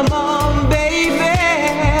come on, baby,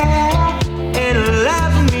 and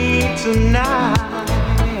love me tonight.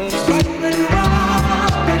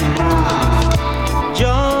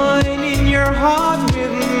 Join in your heart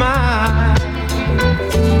with mine.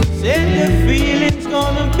 Said the feeling's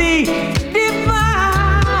gonna be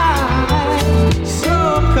divine. So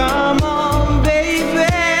come on, baby,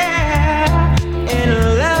 and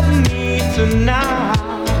love me tonight.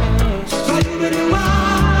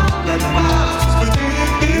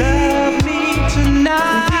 Love me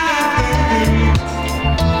tonight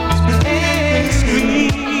and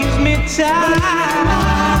squeeze me tight.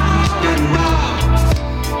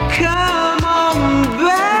 Come on,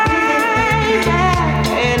 baby,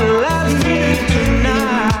 and love me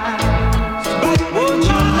tonight. Won't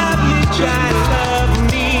you love me, try to love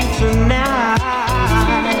me tonight?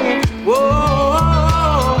 Whoa.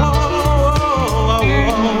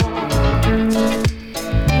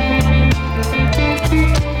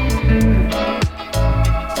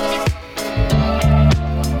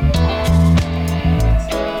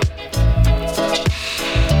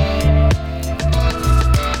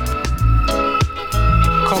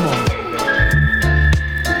 Come on, baby.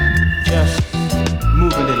 Just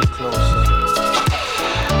move a little closer.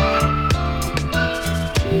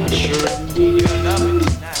 I sure need your loving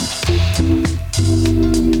tonight.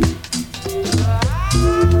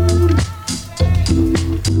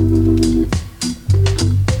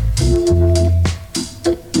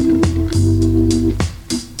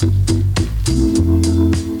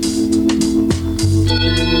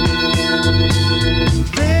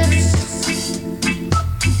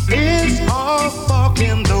 Is our fork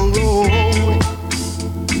in the road,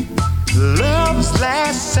 love's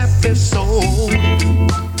last episode.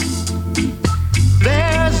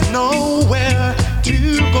 There's nowhere to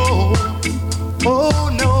go. Oh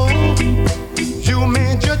no, you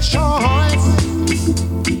made your choice.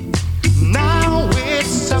 Now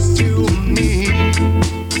it's up to me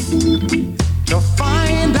to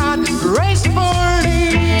find out gracefully.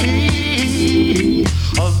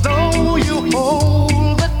 Although you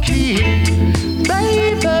hold the key,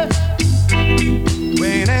 baby,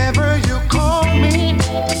 whenever you call me,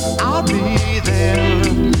 I'll be there.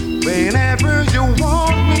 Whenever you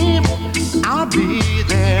want me, I'll be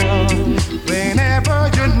there. Whenever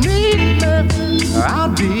you need me, I'll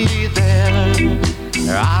be there.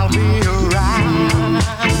 I'll be around.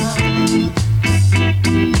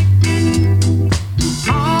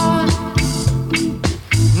 I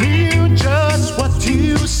knew just what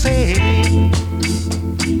to say,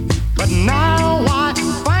 but now I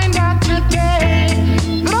find out today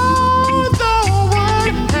that although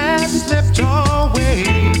one has slipped away,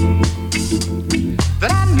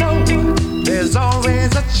 that I know there's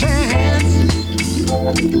always a chance,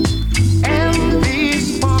 and the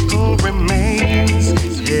sparkle remains,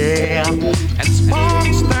 yeah, and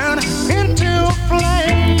sparks turn into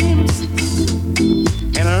flames,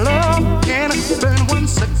 and love can burn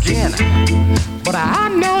once again. But I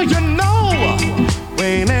know you know,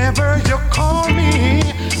 whenever you call me,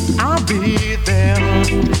 I'll be there.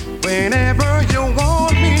 Whenever you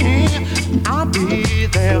want me, I'll be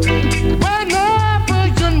there. Whenever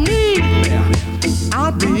you need me,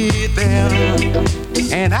 I'll be there.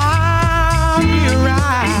 And I'll be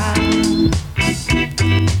around.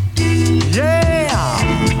 Yeah.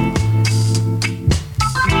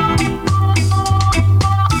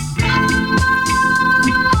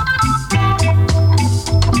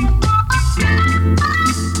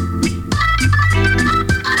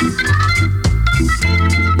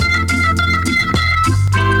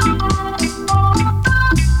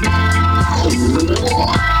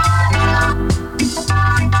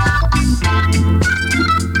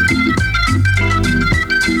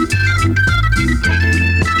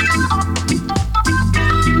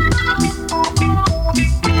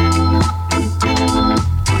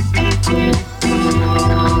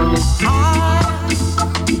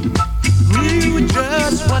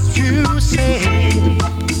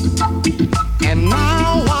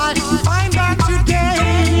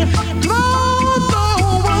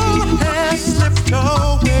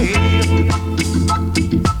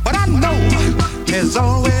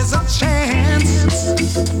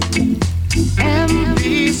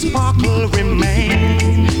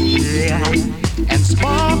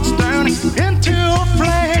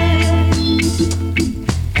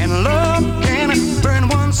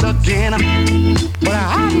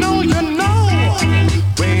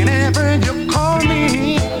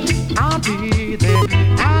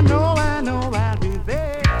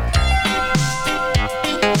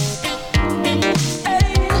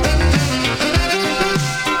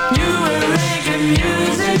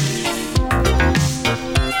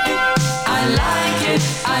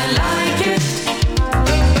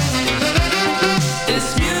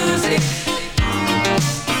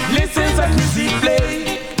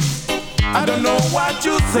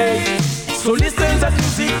 say, so listen that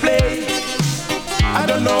music play. I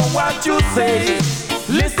don't know what you say,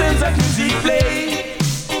 listen that music play.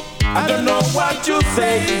 I don't know what you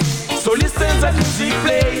say, so listen that music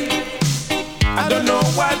play. I don't know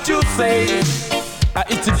what you say.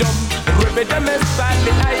 It's a dumb, rebe da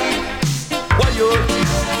messale ai. Why you?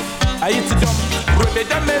 It's a dumb, rebe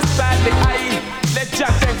da messale ai. Let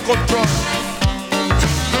Jack take control.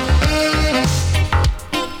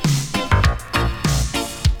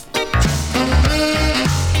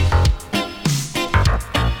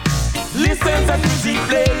 Listen that music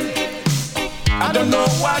play. I don't know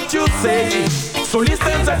what you say, so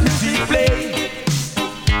listen that music play.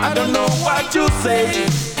 I don't know what you say,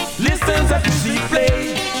 listen that music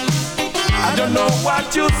play. I don't know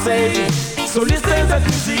what you say, so listen that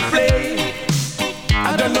music play.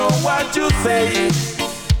 I don't know what you say.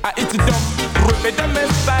 It's dumb, rebe da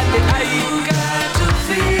messale ai. You got to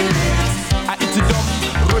feel it. It's dumb,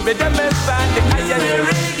 rebe da messale ai.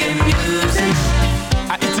 Reggae music.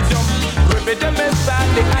 It's dumb, rebe da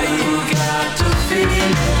messale ai. You got to feel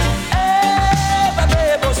it.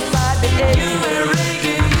 Baby, start it. You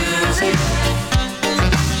reggae music.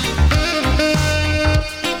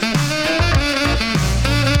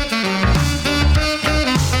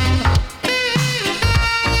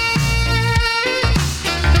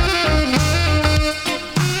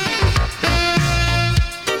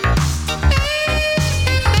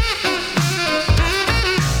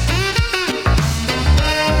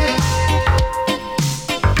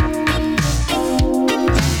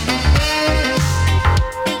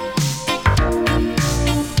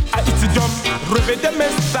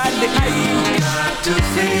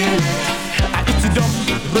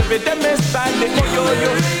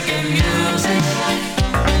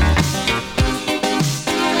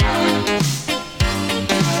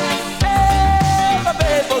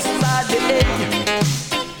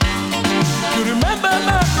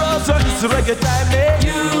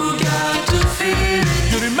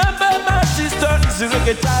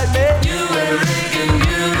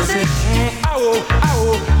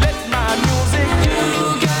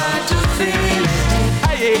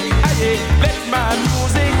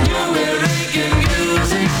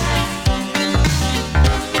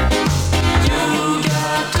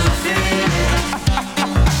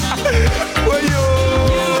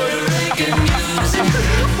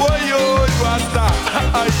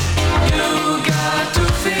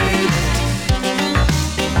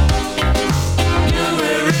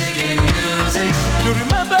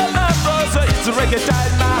 Reggae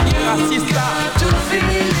time, my sister.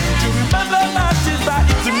 You remember my sister?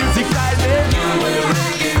 It's a music time, eh?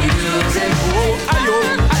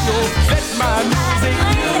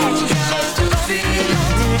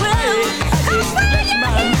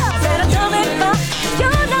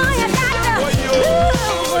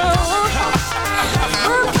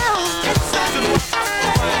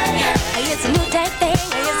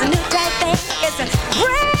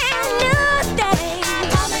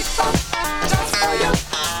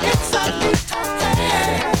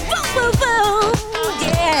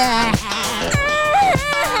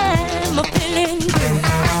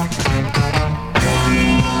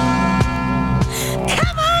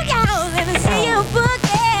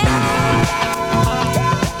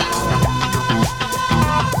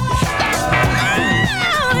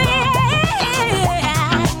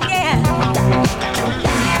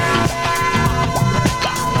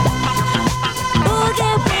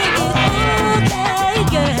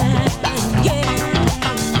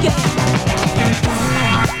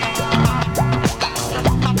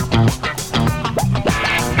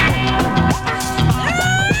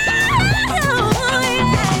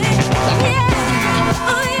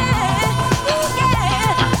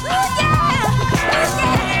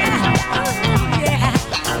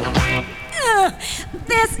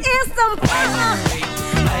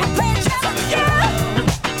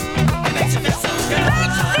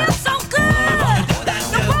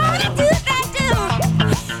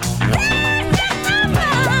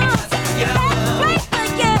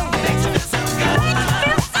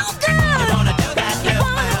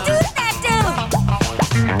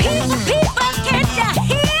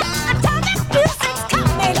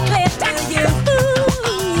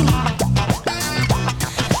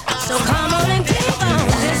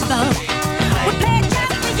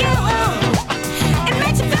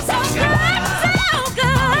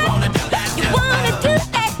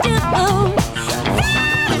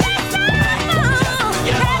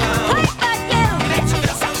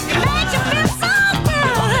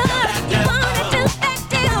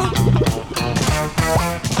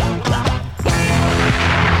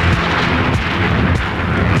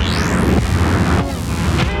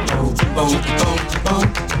 Wait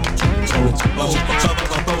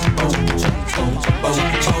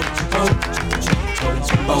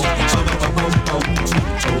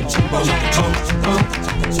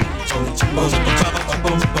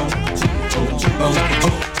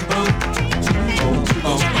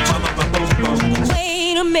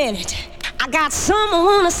a minute, I got something I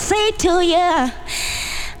wanna say to you. I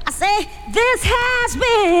say this has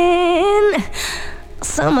been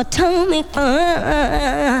summertime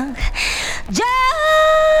fun,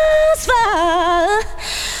 just for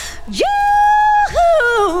you.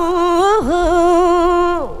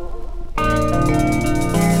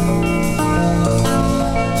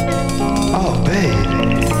 Oh, baby.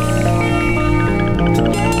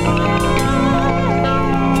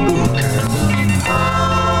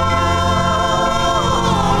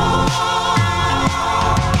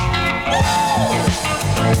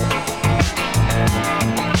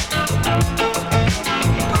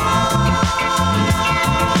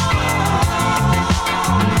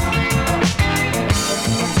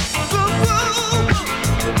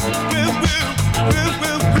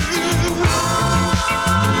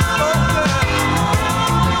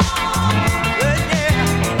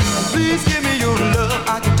 Please give me your love,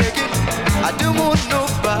 I can take it. I don't want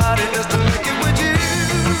nobody else to make it with you.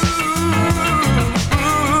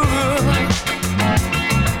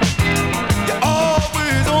 You're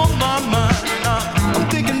always on my mind. I'm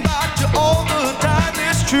thinking about you all the time,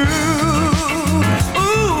 it's true.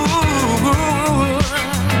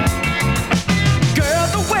 Girl,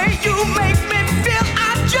 the way you make me feel, I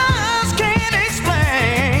just can't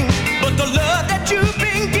explain. But the love that you've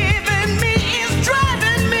been giving me is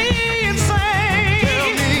driving me insane. Tell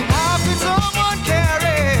me, how could someone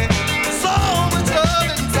carry so much love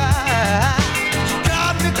inside?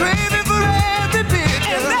 Got me craving for every bit.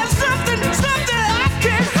 And that's something I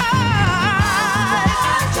can't hide.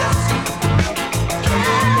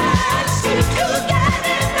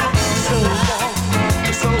 So long,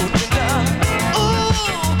 so tender.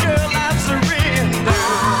 Ooh, girl, I surrender.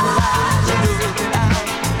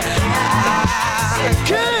 I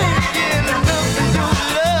can't get enough of your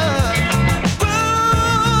love. Ooh,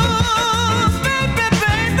 baby,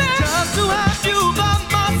 baby. Just to have you by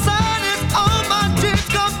my side is all my dreams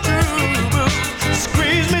come true.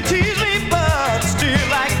 Squeeze me, tease me, but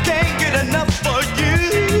still I can't get enough for you.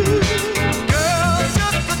 Girl,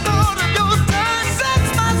 just the thought of your touch sets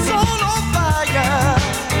my soul on fire.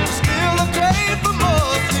 Still I crave for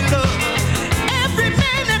more of your love. Every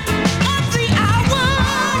minute of the hour,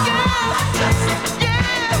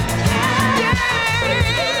 yeah.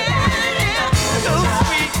 So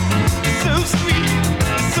sweet, so sweet,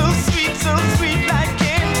 so sweet, so sweet like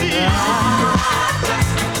candy.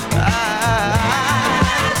 I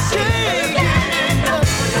can't get enough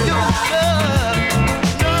of your love.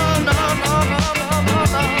 No.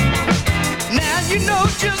 Now you know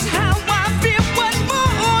just how I feel. What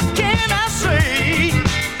more can I say?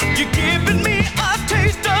 You're giving me a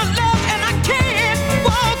taste of love, and I can't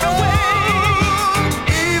walk away.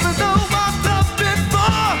 Even though I've loved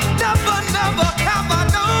before, never have I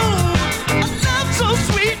known a love so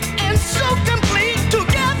sweet and so complete.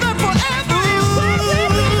 Together forever.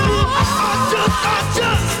 I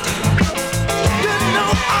just, you know,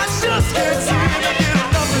 I just can't seem to get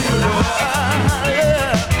enough of your love.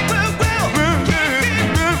 Yeah.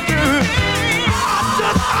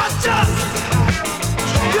 I just,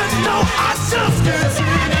 you know, I just can't seem to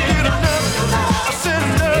get enough. I said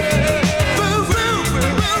love.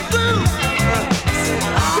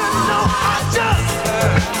 You know, I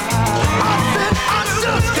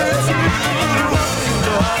just can't seem to get enough of your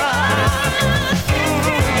love.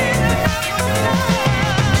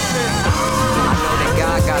 I know that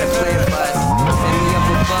God got a plan for us. Send me up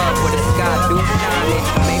above where the sky do shining.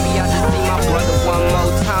 Maybe I'll just see my brother one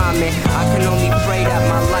more time. And I can only pray that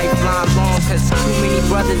my lifeline long. Cause too many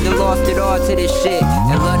brothers done lost it all to this shit.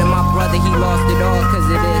 And love to my brother, he lost it all cause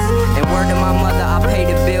of this. And word to my mother, I pay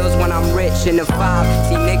the bills when I'm rich. And the 5,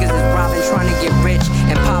 see niggas is robbing trying to get rich.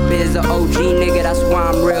 And Papa is an OG nigga, that's why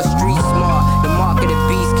I'm real street smart. The mark of the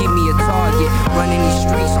beast keep me a target. Running these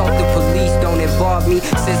streets, hope the police don't involve me.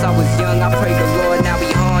 Since I was young, I prayed the Lord, now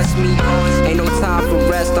he haunts me. Ain't no time for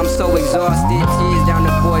rest, I'm so exhausted. Tears down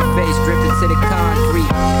the boy's face, dripping to the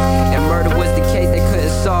concrete. And murder was the case, they couldn't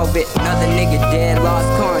solve it. Another nigga dead, lost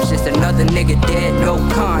conscience. Another nigga dead, no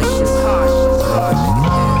conscience. Another nigga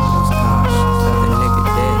dead, lost conscience. Another nigga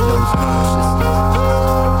dead, lost conscience.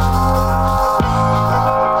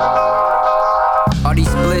 All these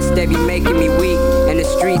splits, they be making me weak. In the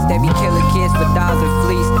streets, they be killing kids for dolls and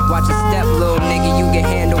fleece. Watch a step, little nigga, you can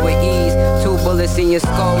handle with ease. 2 bullets Seeing your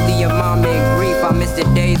scolding, your mama in grief. I miss the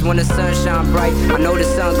days when the sun shine bright. I know the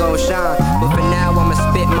sun gon' shine, but for now I'ma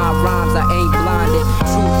spit my rhymes. I ain't blinded,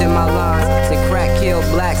 truth in my lines. Say crack kill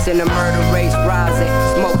blacks and the murder rates rising.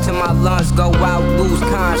 Smoke till my lungs go out, lose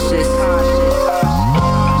conscious.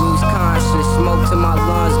 Lose conscious, smoke till my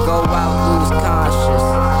lungs go out, lose conscious.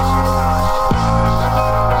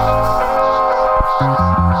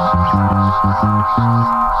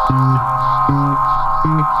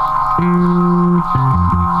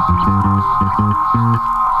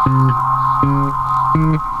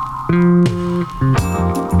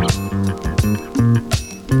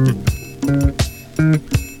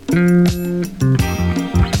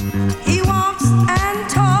 He walks and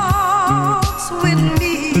talks with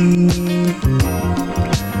me,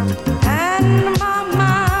 and my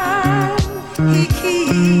mind he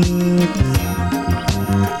keeps.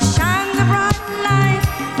 Shines a bright light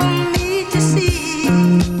for me to see.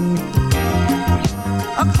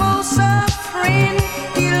 A closer friend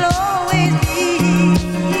he'll always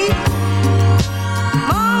be.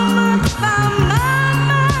 Moment by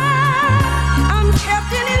moment, I'm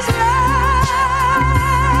kept in his love.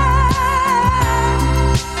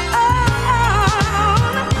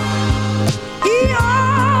 He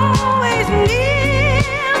always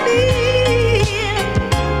near me,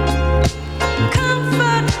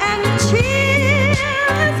 comfort and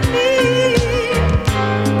cheers me.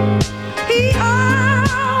 He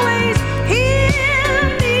always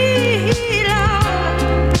hears me,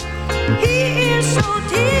 Lord. He is so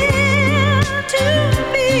dear to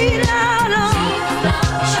me, Lord. I know.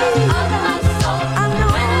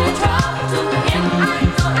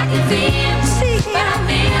 See him,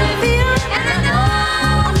 feel, and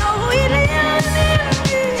I know he lives in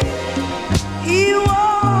me. He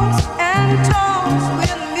walks and talks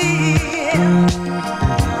with me,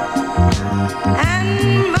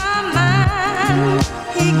 and my mind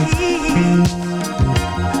he keeps.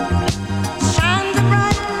 Shines a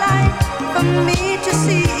bright light for me to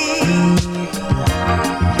see.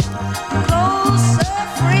 Closer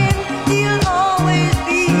friend he'll always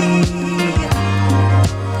be.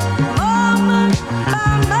 Moment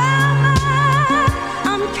by moment,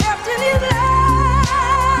 I'm kept in his love.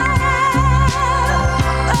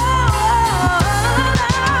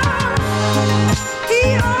 He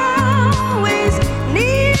always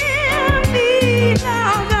near me,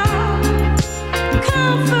 Lord.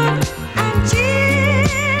 Comfort and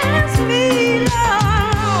cheers me,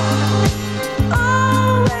 Lord.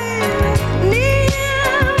 Always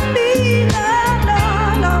near me,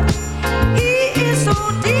 Lord. He is so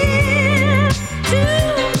dear to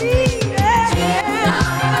me.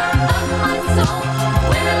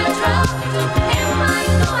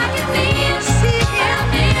 See him,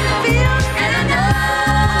 feel, and I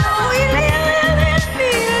know he lives in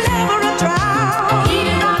me. Never a trial,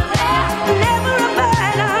 never a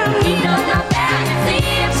burden.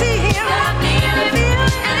 See him, feel,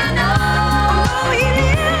 and I know he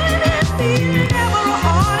lives in me. Never a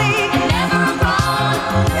heartache,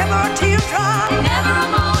 never a teardrop.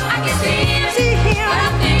 See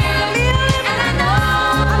him, feel, and I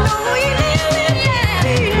know he lives in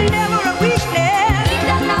me. Never a weakness,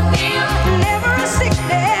 never a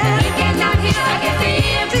sickness.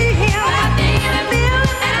 See him, feel,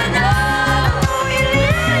 and I know he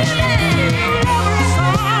lives in me. Never a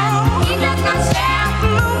sorrow,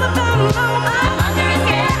 moment by moment.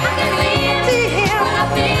 See him,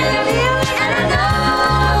 feel, and I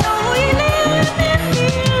know he lives in me.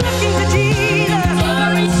 Looking to Jesus,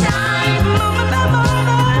 moment by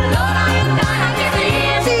moment.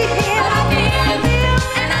 See him, feel,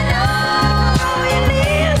 and I know he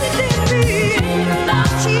lives in me.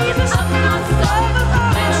 Jesus, love of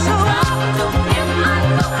my soul.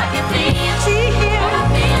 See him,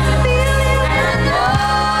 feel him, and I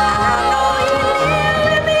know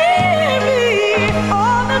he lives in me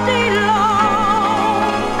all the day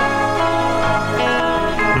long.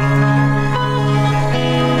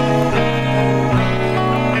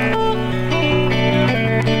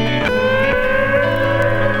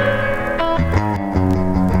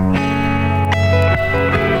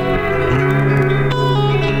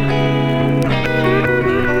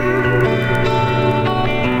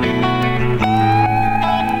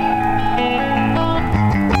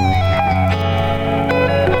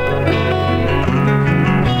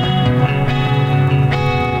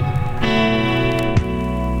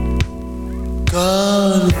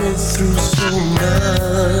 God went through so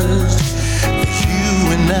much for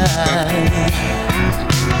you and I,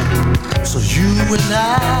 so you and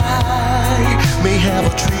I may have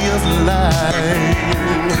a tree of life.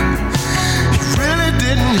 You really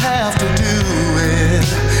didn't have to do it,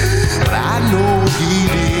 I know he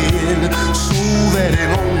did, so that it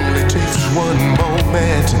only takes one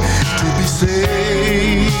moment to be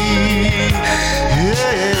saved.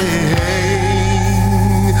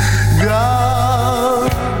 God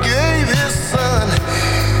gave his son,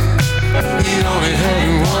 he only had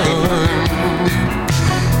one.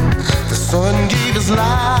 The son gave his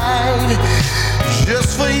life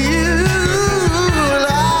just for you, and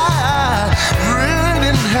I really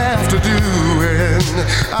didn't have to do it.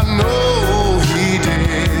 I know he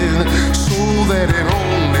did, so that it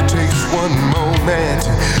only takes one moment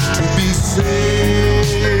to be saved.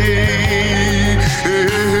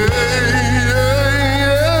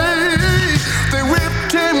 They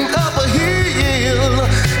whipped him up a hill,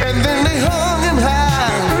 and then they hung him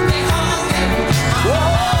high.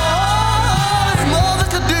 All his mother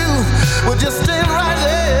could do was just stand right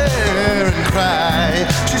there and cry.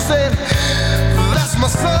 She said, "That's my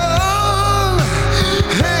son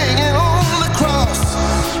hanging on the cross,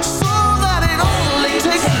 so that it only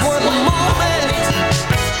takes one moment.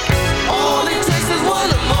 All it takes is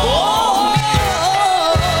one moment.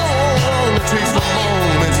 All it takes a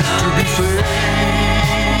moment to be saved."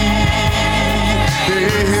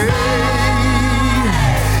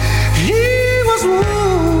 He was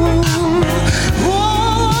wounded for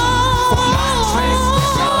my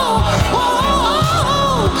transgression.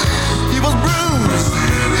 He was bruised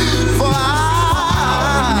for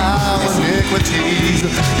our iniquities.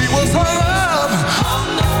 He was hung up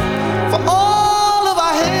for all of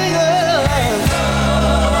our haters,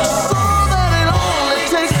 so that it only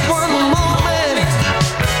takes one moment.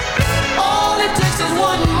 All it takes is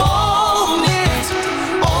one moment.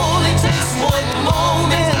 All it takes one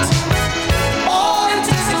moment. All it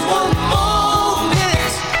takes is one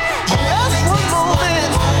moment. Just one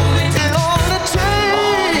moment. It only takes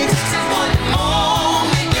one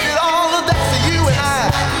moment. Did all of that for you and I,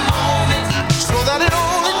 so that it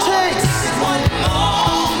only takes one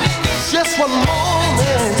moment. Just one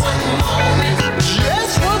moment.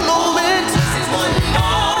 Just one moment.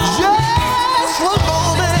 Just one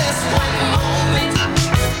moment.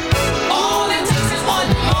 All it takes is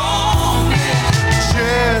one moment.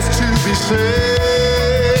 Just to be saved.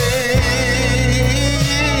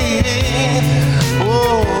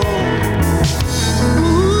 Oh.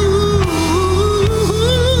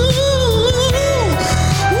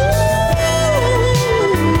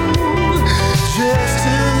 Just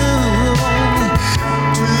to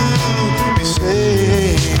be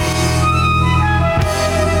saved.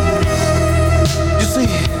 You see,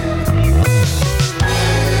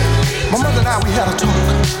 my mother and I, we had a talk.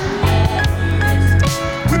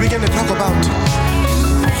 We began to talk about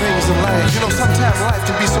things in life. You know, sometimes life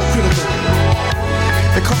can be so critical.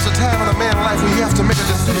 There comes a time in a man's life where he has to make a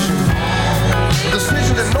decision. A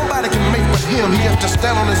decision that nobody can make but him. He has to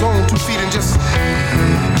stand on his own 2 feet and just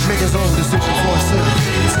make his own decision for himself.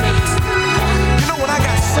 You know, when I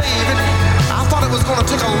got saved, I thought it was going to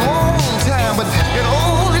take a long time, but it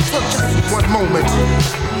only took just one moment.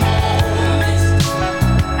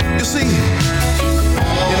 You see,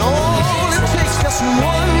 it only takes just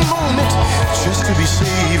one moment just to be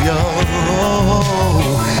saved, y'all.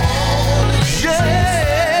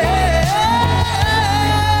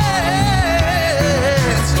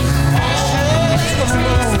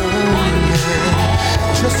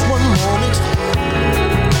 Just one moment.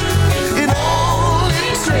 It only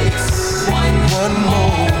takes one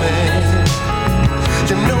moment.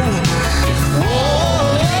 You know,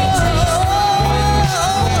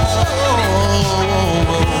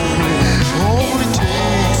 only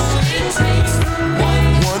takes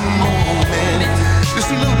one moment. You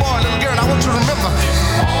see, little boy, little girl, I want you to remember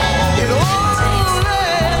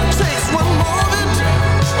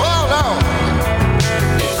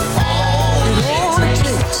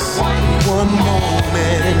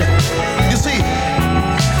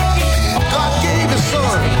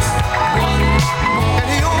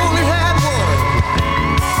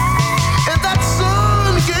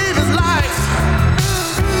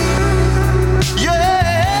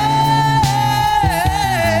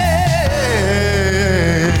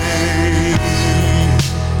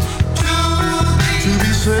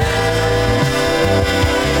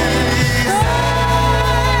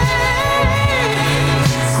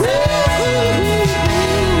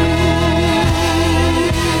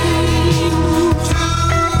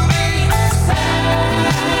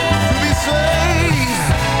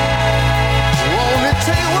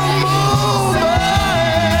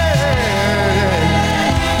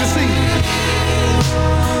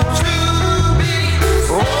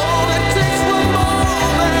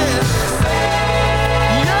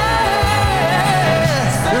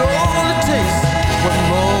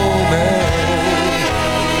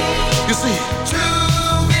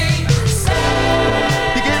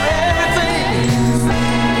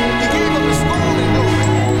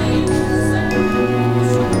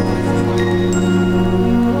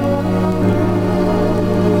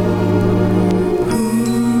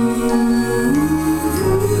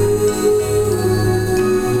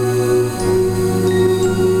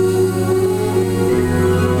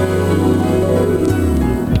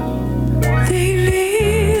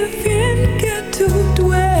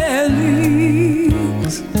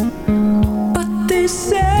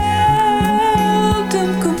seldom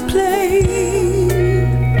complain.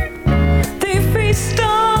 They face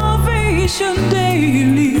starvation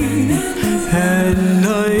daily, and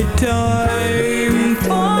nighttime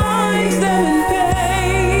finds them in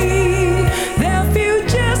pain. Their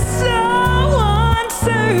future's so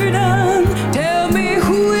uncertain. Tell me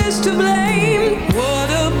who is to blame? What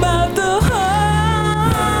about the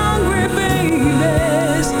hungry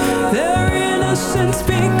babies? Their innocence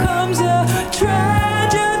becomes a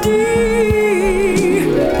tragedy.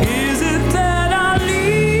 Is it that our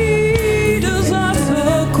leaders are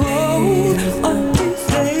so cold, or do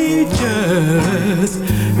they just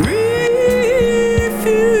refuse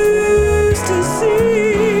to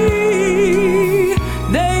see?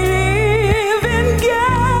 They live in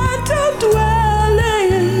ghetto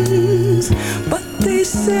dwellings, but they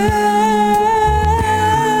seldom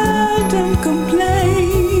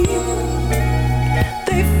complain.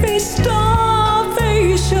 They face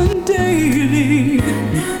starvation daily,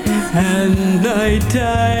 and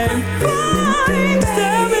nighttime finds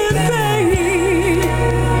them in pain.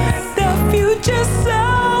 Their future's so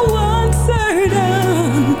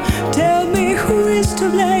uncertain. Tell me who is to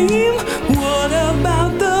blame? What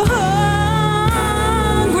about the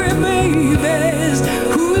hungry babies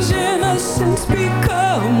whose innocence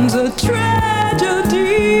becomes a tragedy?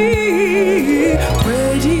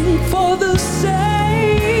 Waiting for the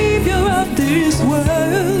savior of this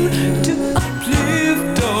world to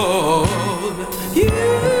uplift all humanity.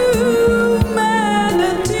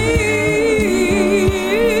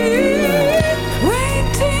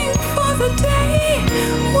 Waiting for the day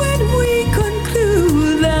when we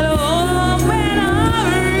conclude that all men are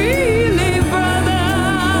really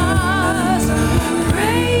brothers.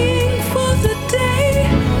 Praying for the day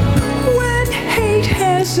when hate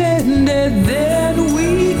has ended, then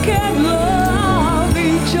we can love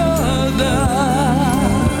each other.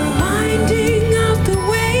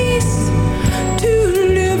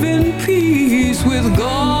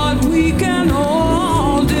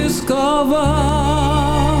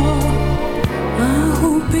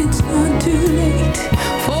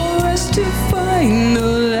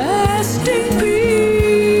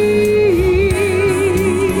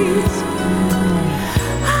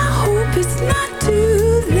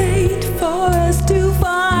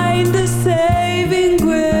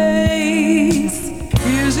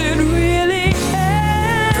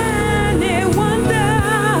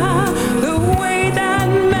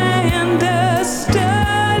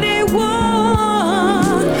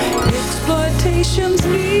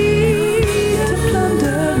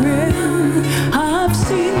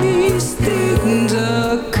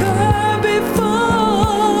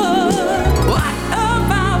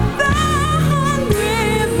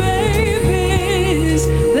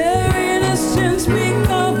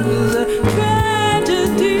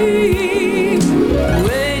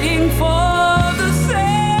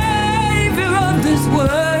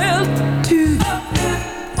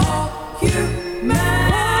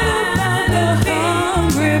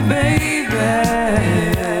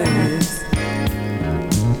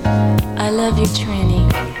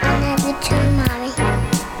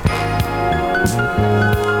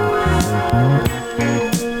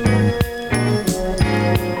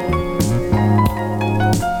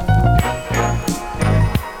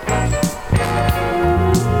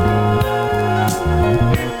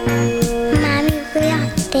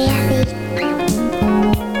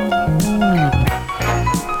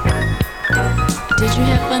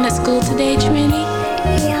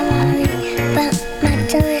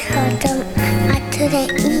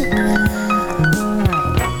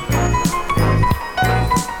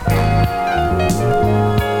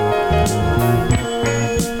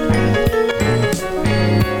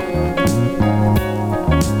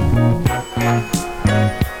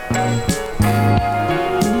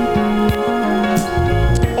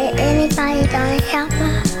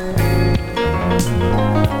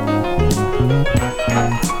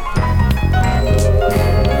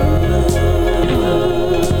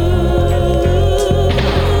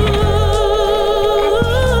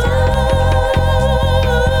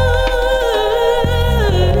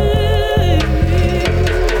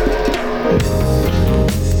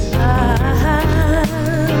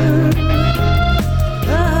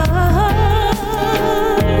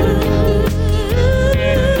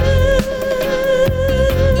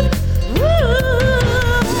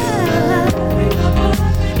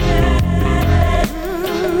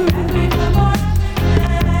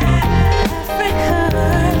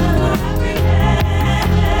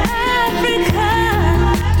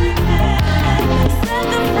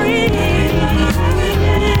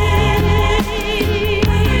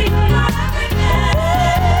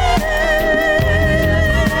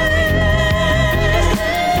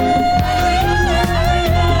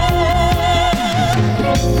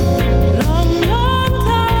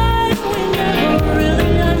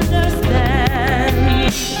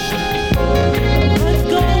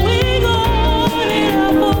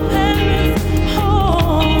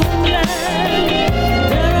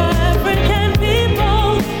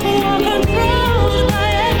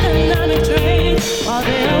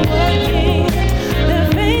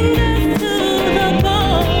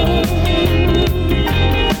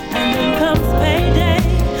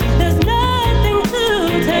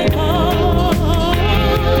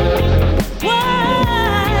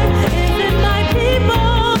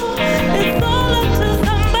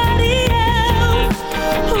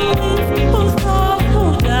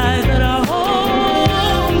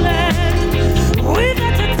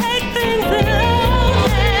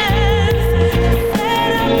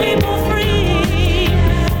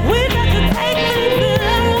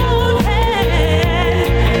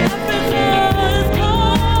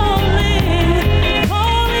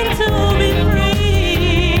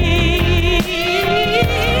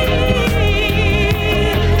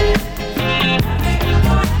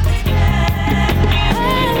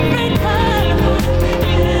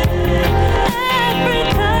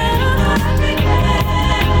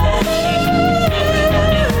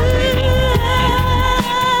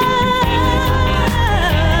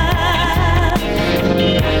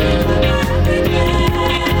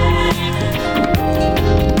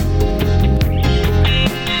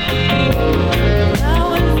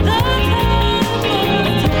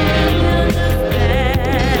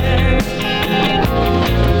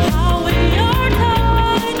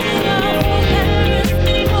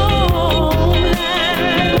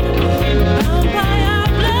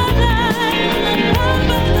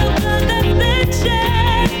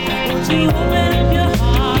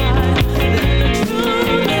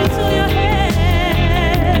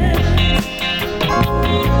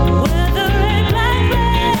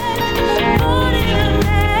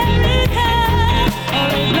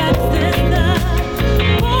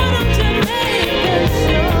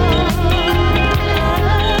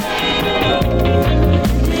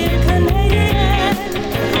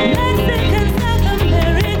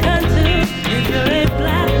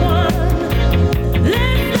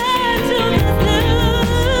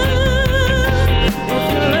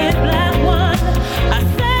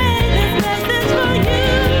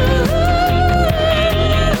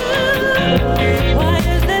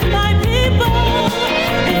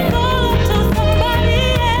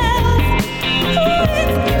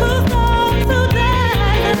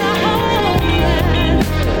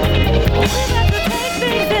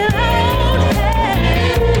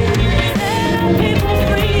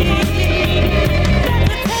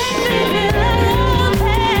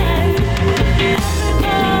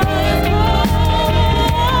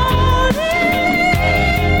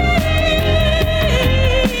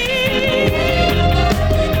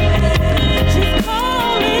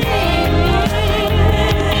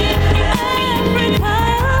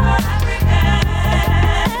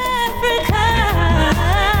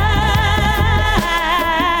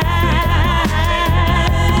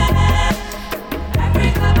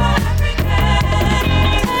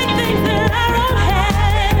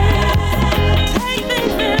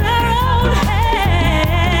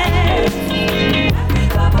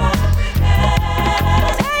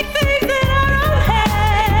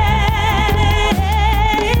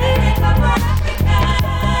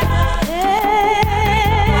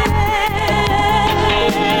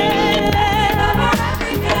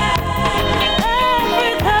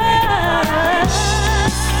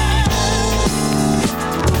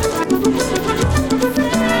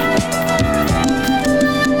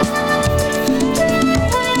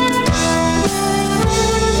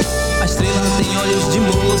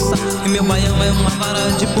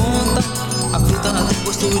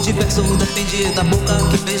 diverso depende da boca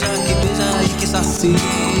que beija e que sacia.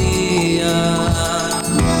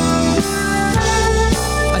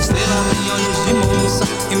 A estrela tem olhos de moça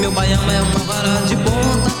e meu baião é uma vara de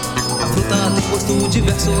ponta. A fruta tem gosto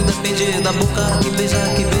diverso, depende da boca que beija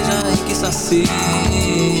e que sacia.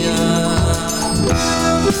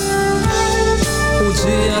 O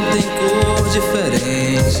dia tem cor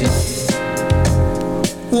diferente,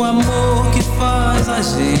 o amor que faz a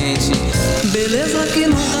gente, beleza que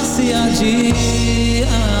nunca se adia.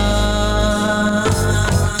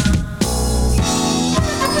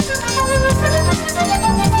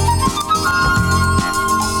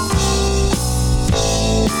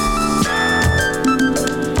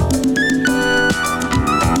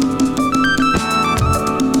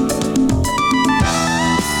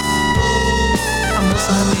 A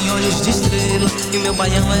moça tem olhos de estrela e meu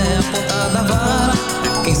baião é a ponta da vara.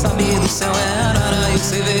 Quem sabe do céu é arara e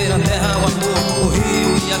você vê a terra, o amor, o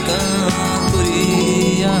rio e a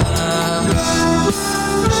cantoria.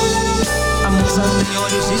 A moça tem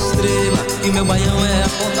olhos de estrela e meu baião é a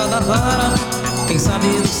ponta da vara. Quem sabe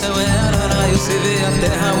do céu é arara e você vê a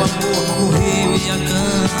terra, o amor, o rio e a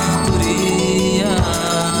cantoria.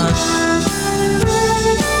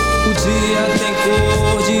 O dia tem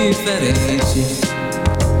cor diferente,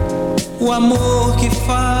 o amor que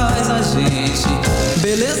faz a gente,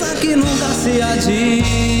 beleza que nunca se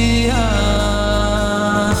adia.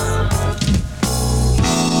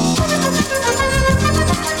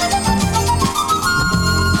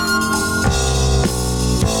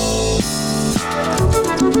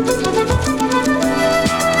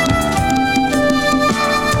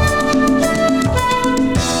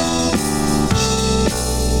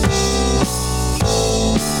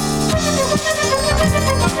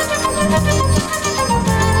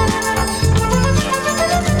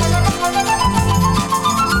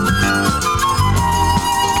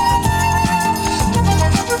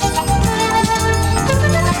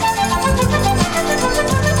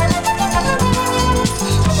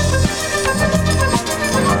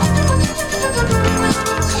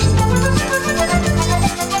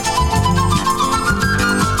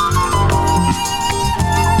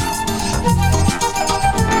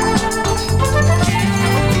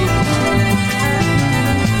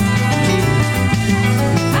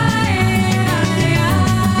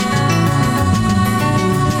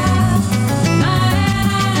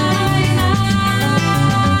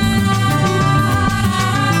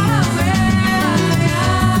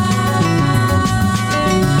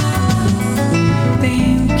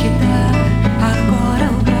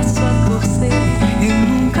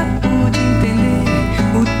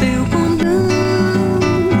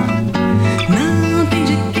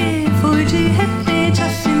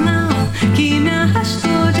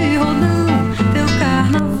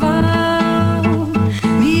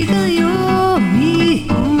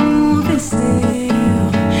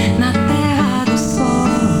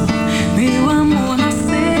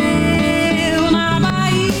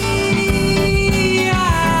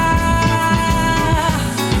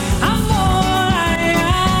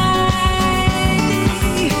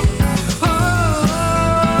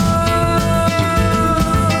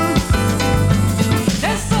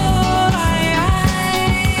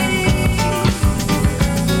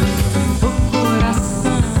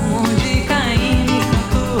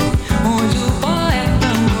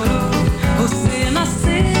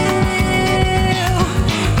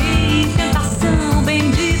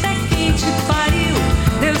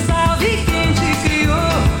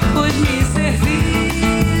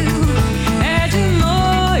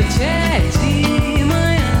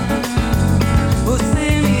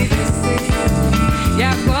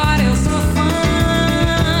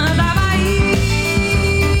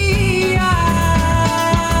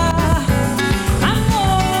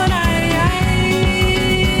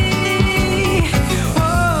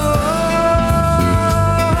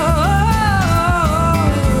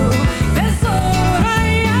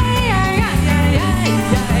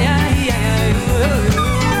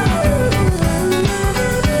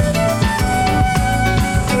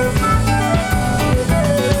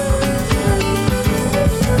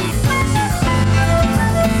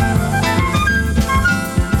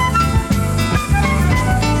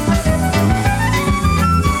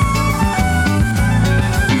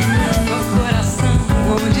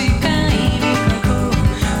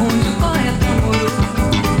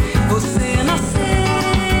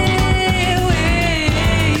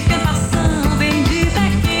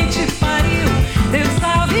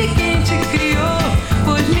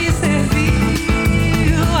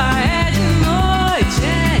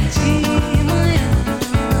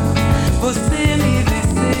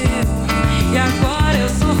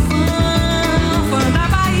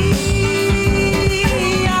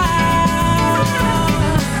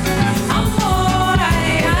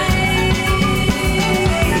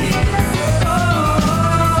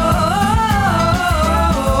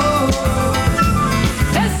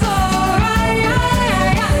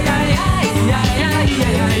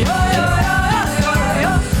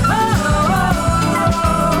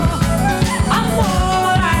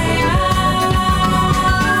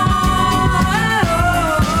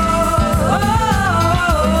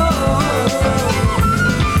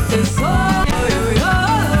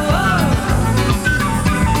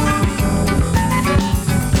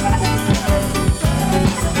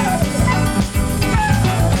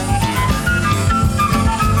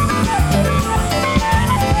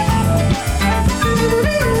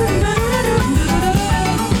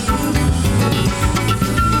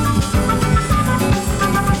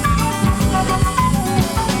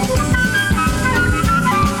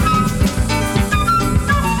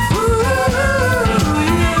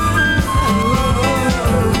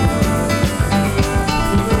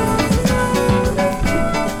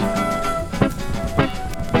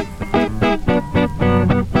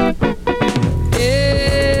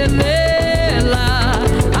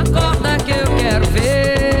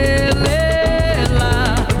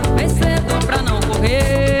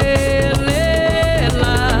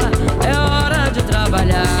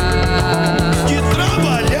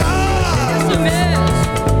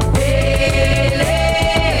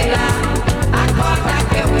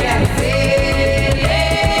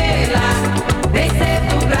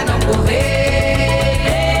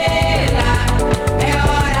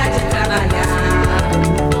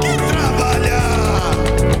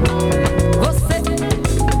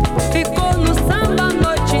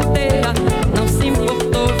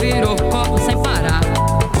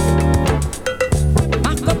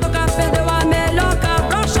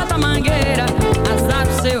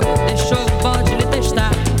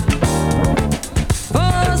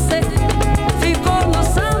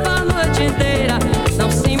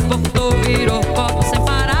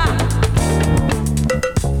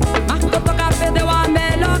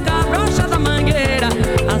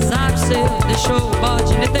 seu, deixou,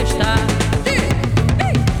 pode lhe testar.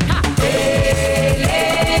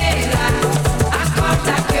 Beleza,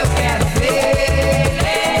 acorda que eu quero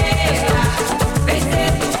beleza. Vem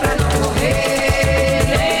cedo pra não morrer.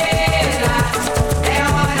 Beleza, é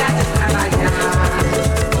hora de trabalhar.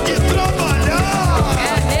 De trabalhar!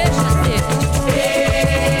 Deixa ser.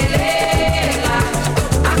 Beleza,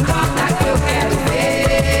 acorda que eu quero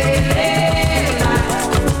beleza.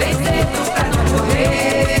 Vem cedo pra não morrer.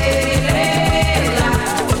 Beleza,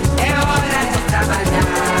 é hora de trabalhar.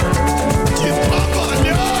 De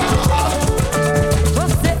trabalhar!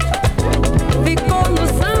 Você ficou no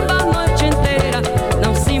samba a noite inteira,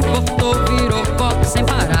 não se importou, virou copo sem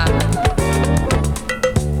parar.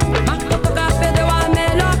 Marcou tocar, perdeu a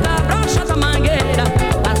melhor da brocha da mangueira.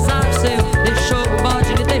 Azar seu, deixou o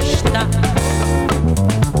bode lhe testar.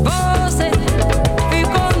 Você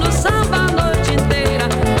ficou no samba a noite inteira,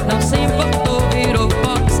 não se importou, virou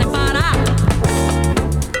copo sem parar.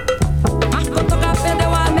 Marcou tocar,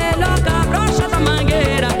 perdeu a melhor da brocha da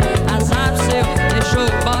mangueira. Azar seu, deixou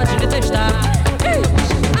o bode lhe testar.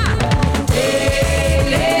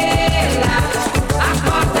 Beleza,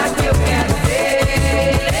 acorda que eu quero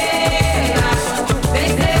beleza. Vem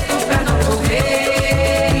cedo pra não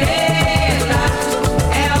correr. Beleza,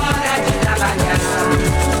 é hora de trabalhar.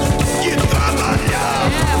 De trabalhar!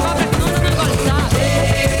 Cobra que não anda na gozada.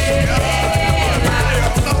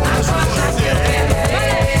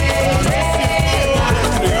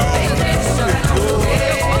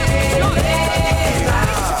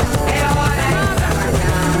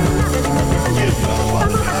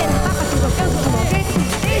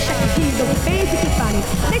 Deixa que digam, que pense, que falem.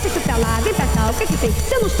 Deixa isso pra lá, vem pra cá, o que que tem?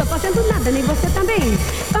 Se eu não estou fazendo nada, nem você também.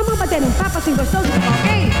 Vamos bater um papo assim gostoso com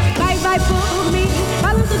alguém? Vai por mim,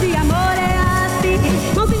 falando de amor é assim.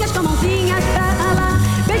 Mãozinhas com mãozinhas pra lá,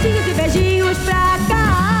 beijinhos e beijinhos pra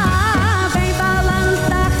cá. Vem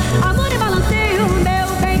balançar, amor e balanceio, meu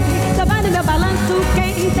bem. Só vai no meu balanço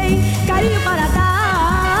quem tem carinho para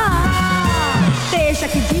dar. Deixa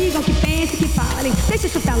que digam, que pense, que falem. Deixa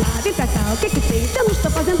isso pra lá, vem pra cá, o que que tem? Se eu não estou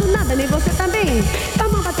fazendo nada, nem você também.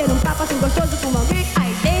 Vamos bater um papo assim gostoso com alguém?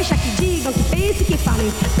 Ai, deixa que digam, que pense, que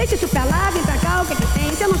falem. Deixa isso pra lá, vem pra cá, o que que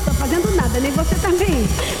tem? Se eu não estou fazendo nada, nem você também.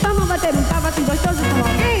 Vamos bater um papo assim gostoso com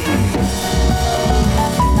alguém?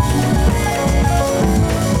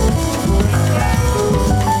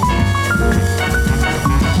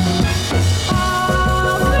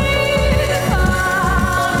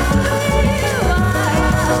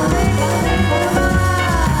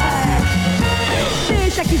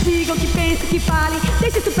 Deixa que digam, que pense, que falem.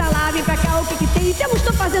 Deixa isso pra lá, vem pra cá, o que que tem? Se eu não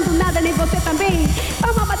estou fazendo nada, nem você também.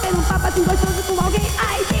 Vamos bater um papo assim gostoso com alguém?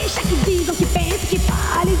 Ai, deixa que digam, que pense, que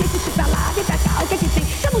falem. Deixa isso pra lá, vem pra cá, o que que tem?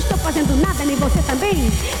 Se eu não estou fazendo nada, nem você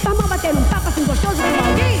também. Vamos bater um papo assim gostoso com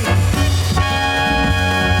alguém?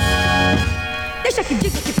 Deixa que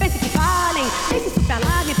digam, que pense, que falem. Deixa isso pra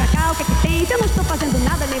lá, vem pra cá, o que que tem? Se eu não estou fazendo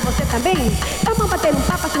nada, nem você também. Vamos bater um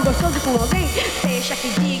papo assim gostoso com alguém? Deixa que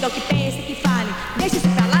digam, que pense, que falem. Deixa isso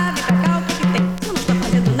pra lá, vem pra cá, o que que tem? Se eu não estou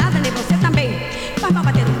fazendo nada, nem você também. Vamos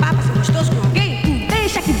bater um papo assim gostoso com alguém?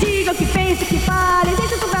 Deixa que digam, que pense, que falem.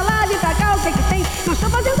 Deixa isso pra lá, vem pra cá, o que que tem? Não estou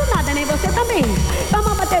fazendo nada, nem você também.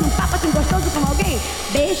 Vamos bater um papo assim gostoso com alguém?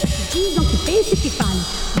 Deixa que digam, que pense, que falem.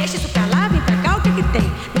 Deixa isso pra lá, vem pra cá, o que que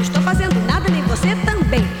tem? Não estou fazendo nada, nem você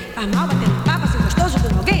também. Faz mal bater um papo assim gostoso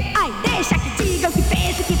com alguém? Ai, deixa que digam, que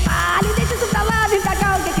pense, que falem. Deixa isso pra lá, vem pra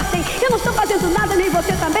cá, o que que tem? Eu não estou fazendo nada, nem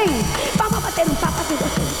você também. Vamos bater um papo assim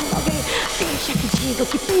gostoso com alguém? Deixa que digam,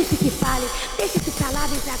 que pense, que falem. Deixa isso pra lá,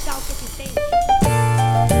 vem pra cá, o que que tem?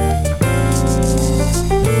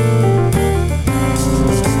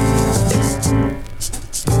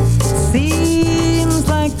 Seems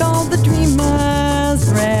like all the dreamers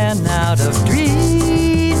ran out of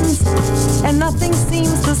dreams, and nothing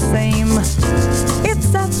seems the same. It's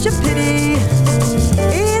such a pity,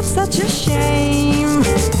 it's such a shame.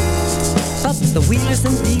 But the wheelers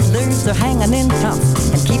and dealers are hanging in tough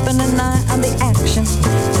and keeping an eye on the action.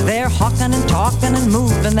 They're hawking and talking and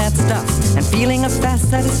moving that stuff and feeling a fast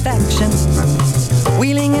satisfaction.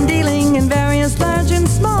 Wheeling and dealing in various large and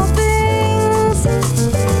small things.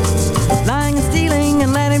 Lying and stealing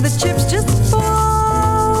and letting the chips just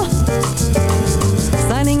fall.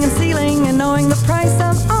 Signing and sealing and knowing the price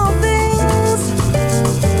of all things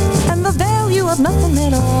and the value of nothing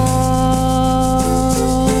at all.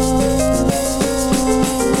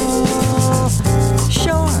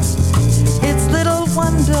 Sure, it's little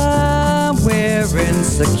wonder we're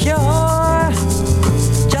insecure.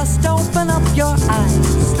 Just open up your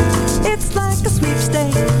eyes. It's like a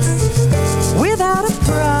sweepstakes without a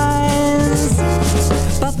prize.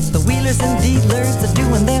 But the wheelers and dealers are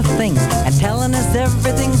doing their thing,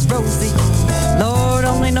 everything's rosy. Lord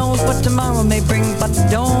only knows what tomorrow may bring, but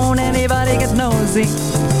don't anybody get nosy.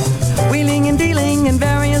 Wheeling and dealing in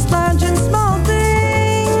various large and small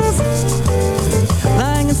things,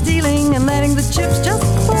 lying and stealing and letting the chips just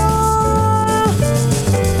fall,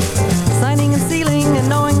 signing and sealing and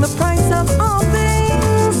knowing the price of all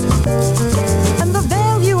things, and the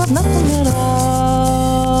value of nothing at all.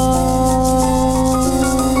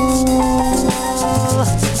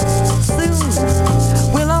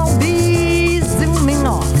 Soon we'll all be zooming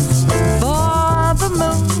off for the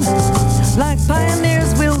moon, like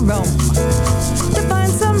pioneers we'll roam to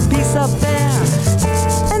find some peace up there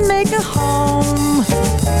and make a home.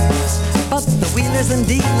 But the wheelers and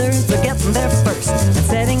dealers are getting there first and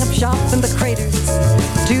setting up shop in the craters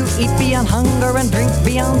to eat beyond hunger and drink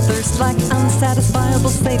beyond thirst like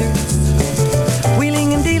unsatisfiable satyrs.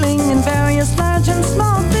 Wheeling and dealing in various large and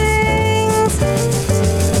small things,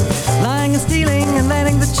 lying and stealing and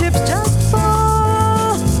letting the chips just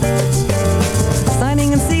fall,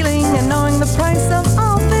 signing and sealing and knowing the price of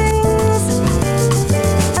all things,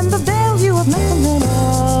 and the value of nothing at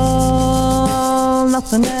all.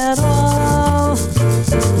 Nothing at all.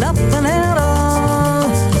 Nothing at all.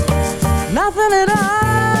 Nothing at all.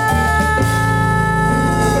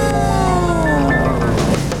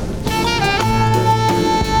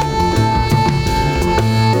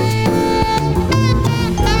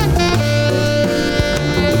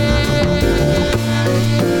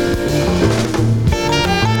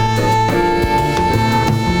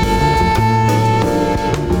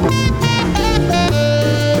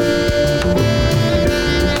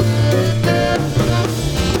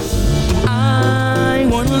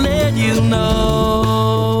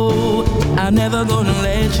 I'm never gonna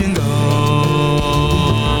let you go.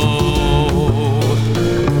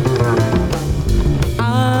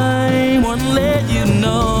 I wanna let you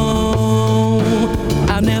know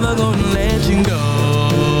I'm never gonna let you go.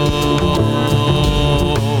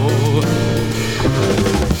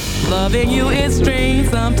 Loving you is strange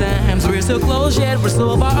sometimes. We're so close yet we're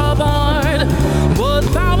so far apart. What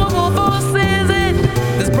powerful force is it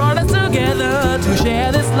that's brought us together to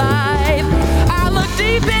share this life? I look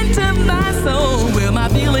deep into my soul where my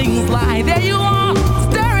feelings lie. There you are,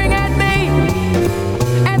 staring at me,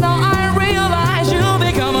 and now I realize you'll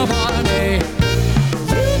become a part of me.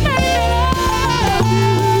 You made me love you.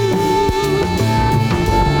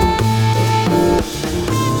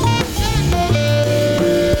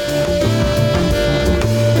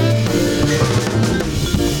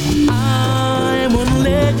 I won't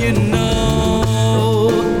let you know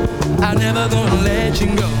I'm never gonna let you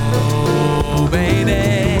go,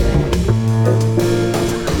 baby.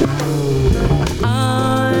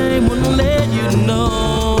 I won't let you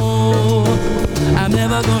know I'm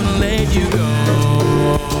never gonna let you go.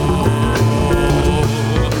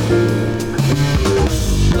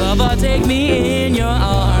 Lover, take me in your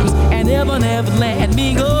arms and never let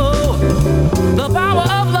me go. The power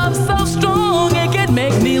of love so strong it can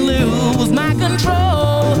make me lose my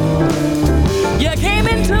control. You came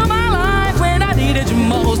into my life when I needed you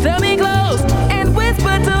most. Tell me close and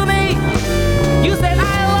whisper to me. You said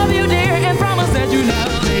I love you, dear, and promised that you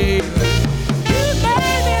never leave. You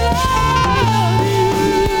made me love you.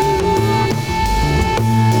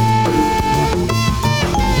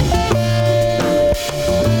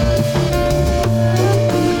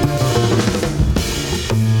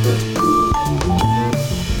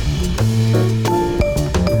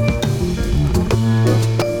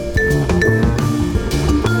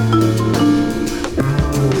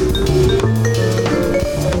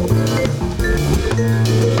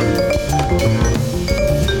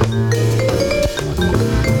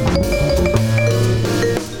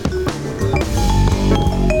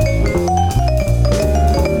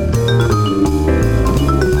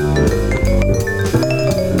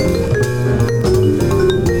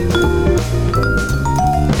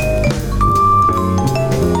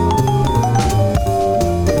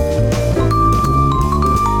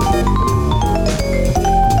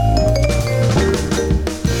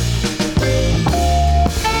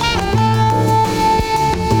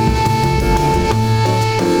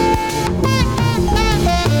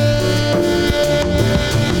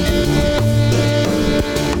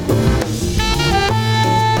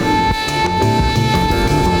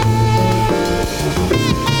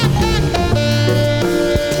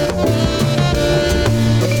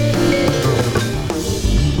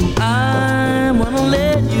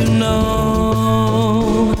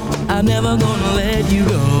 I'm never gonna let you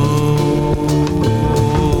go.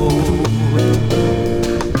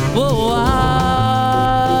 Oh,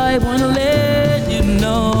 I wanna let you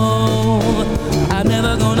know I'm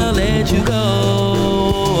never gonna let you go.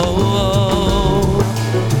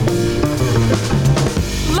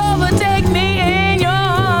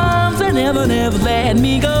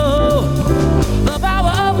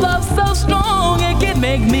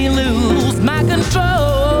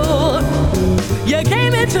 You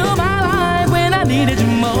came into my life when I needed you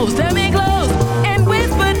most. Tell me close and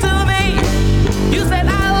whisper to me. You said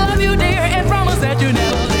I love you, dear, and promise that you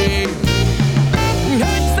never leave. Heard you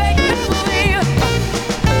say never leave.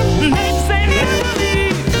 Heard you say never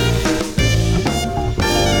leave.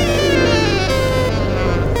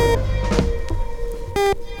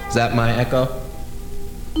 Is that my echo?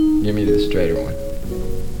 Give me the straighter one.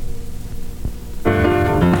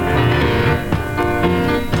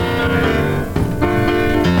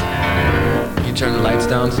 You turn the lights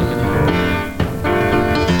down so we can hear.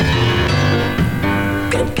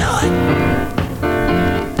 Good God.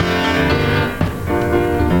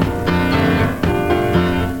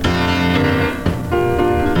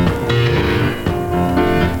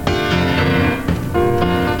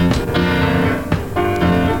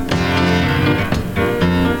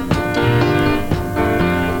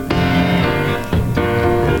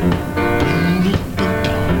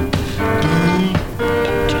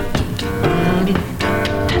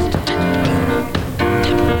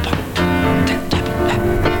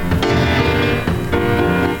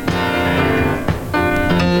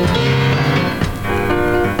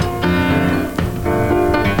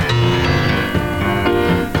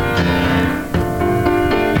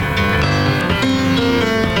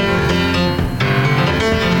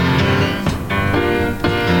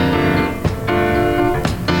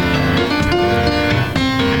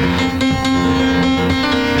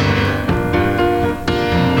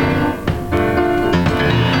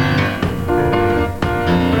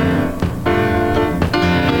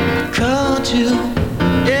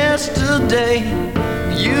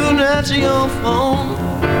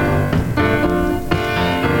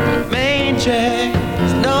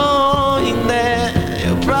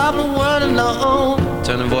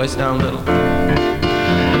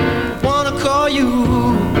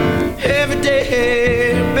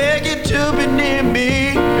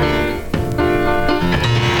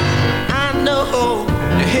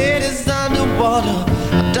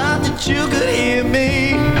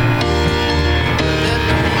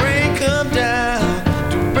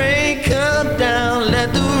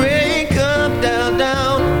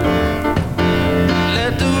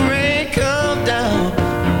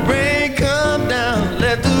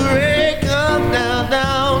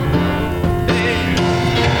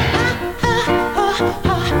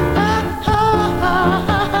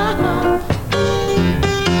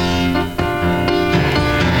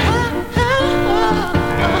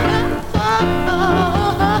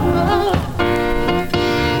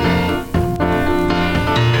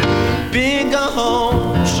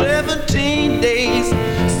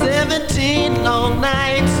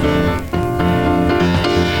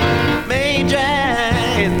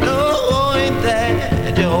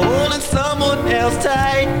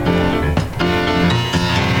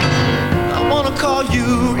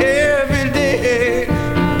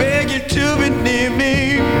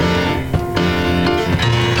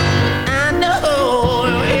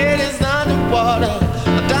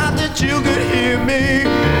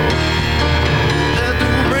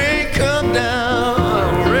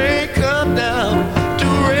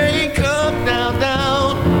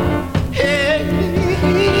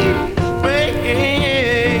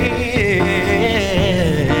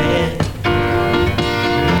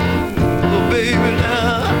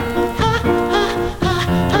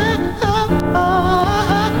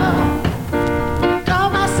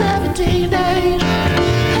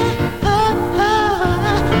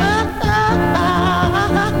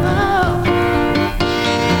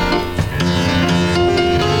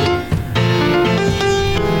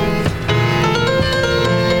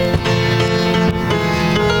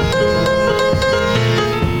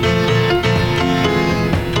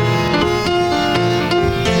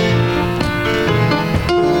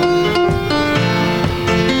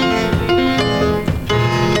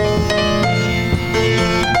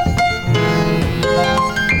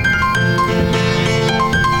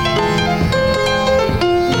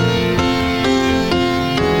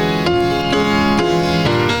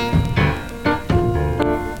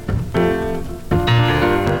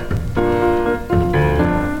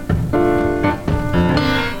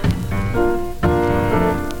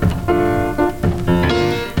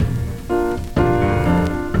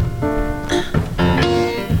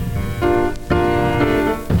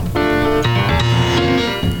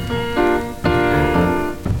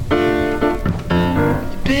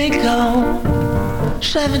 ago,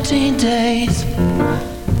 17 days,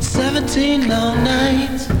 17 long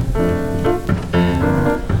nights.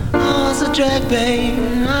 Oh, it's a drag, babe,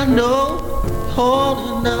 I know,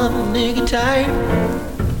 hold another nigga tight.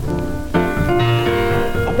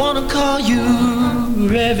 I wanna call you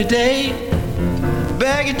every day,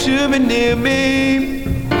 beg you to be near me.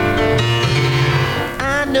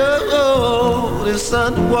 I know it's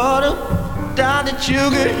underwater, doubt that you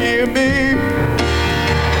can hear me.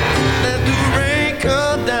 Let the rain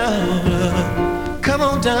come down, come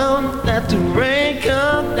on down. Let the rain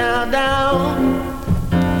come down, down.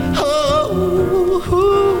 Oh,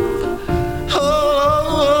 oh, oh,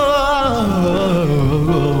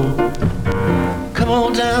 come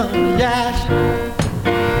on down, yeah.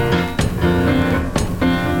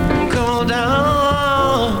 Come on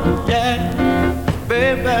down, yeah,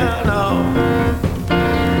 baby, no.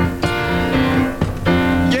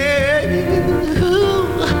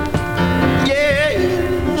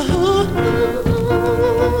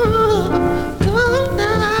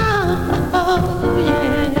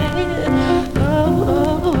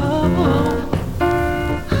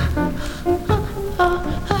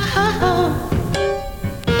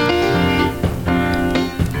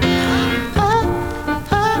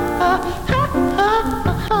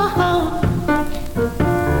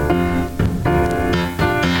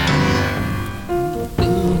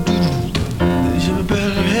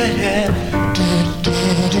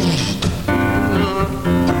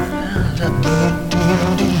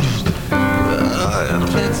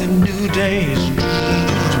 New days,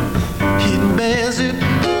 hidden bears it.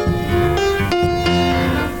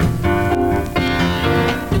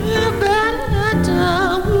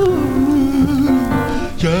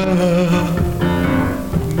 Yeah.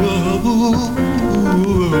 Whoa.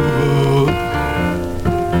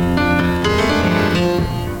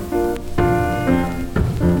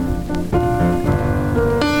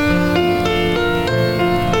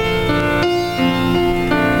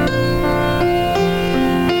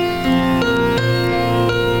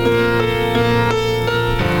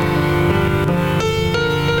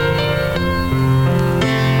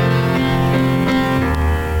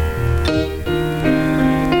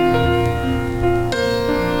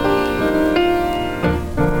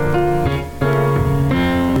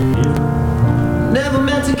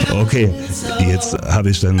 Okay, jetzt habe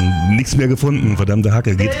ich dann nichts mehr gefunden. Verdammte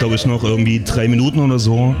Hacke. Geht, glaube ich, noch irgendwie 3 Minuten oder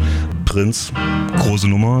so. Prinz, große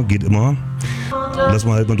Nummer, geht immer. Lass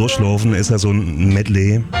mal halt mal durchlaufen. Ist ja so ein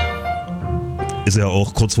Medley. Ist ja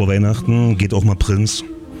auch kurz vor Weihnachten. Geht auch mal Prinz.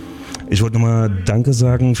 Ich wollte nochmal Danke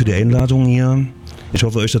sagen für die Einladung hier. Ich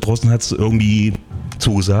hoffe, euch da draußen hat es irgendwie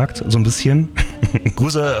zugesagt, so ein bisschen.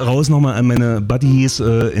 Grüße raus nochmal an meine Buddies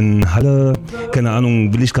in Halle. Keine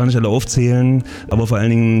Ahnung, will ich gar nicht alle aufzählen. Aber vor allen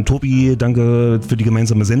Dingen Tobi, danke für die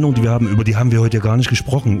gemeinsame Sendung, die wir haben. Über die haben wir heute ja gar nicht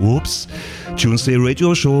gesprochen. Ups. Tunesday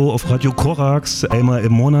Radioshow auf Radio Corax, einmal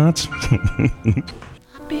im Monat.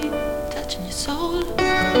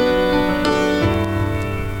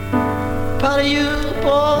 Part of you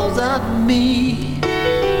pours out of me.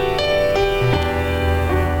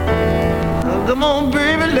 Come on,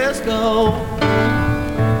 baby, let's go.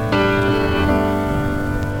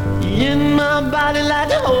 In my body like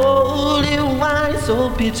the holy wine, so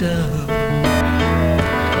bitter,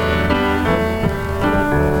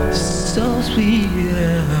 so sweet.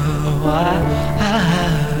 I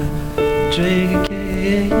drink a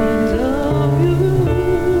case of you.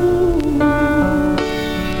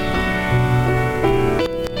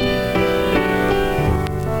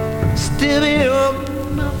 Still be on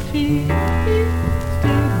my feet,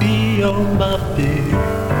 still be on my feet.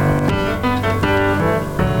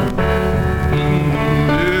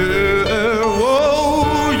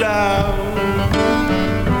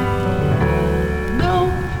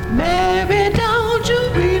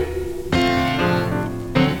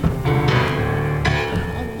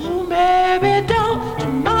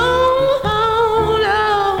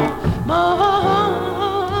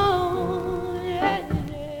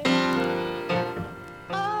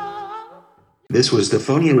 This was the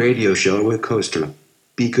Fonia Radio Show with Costa.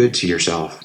 Be good to yourself.